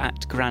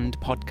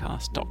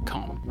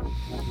hello@grandpodcast.com.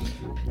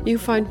 You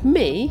find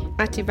me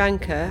at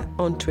Ivanka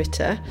on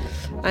Twitter,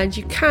 and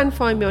you can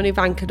find me on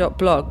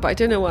ivanka.blog, but I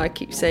don't know why I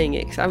keep saying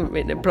it because I haven't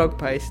written a blog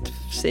post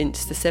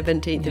since the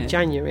 17th of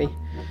January.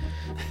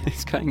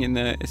 It's going in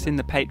the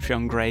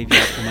Patreon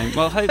graveyard at the moment.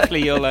 Well,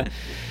 hopefully you'll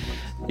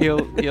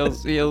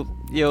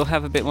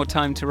have a bit more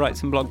time to write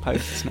some blog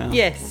posts now.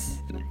 Yes.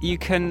 You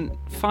can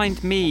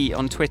find me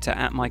on Twitter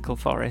at Michael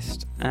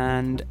Forrest,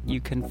 and you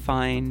can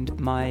find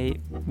my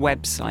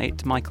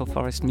website,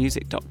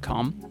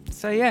 michaelforrestmusic.com.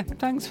 So yeah,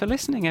 thanks for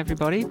listening,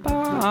 everybody.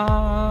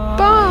 Bye.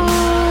 Bye.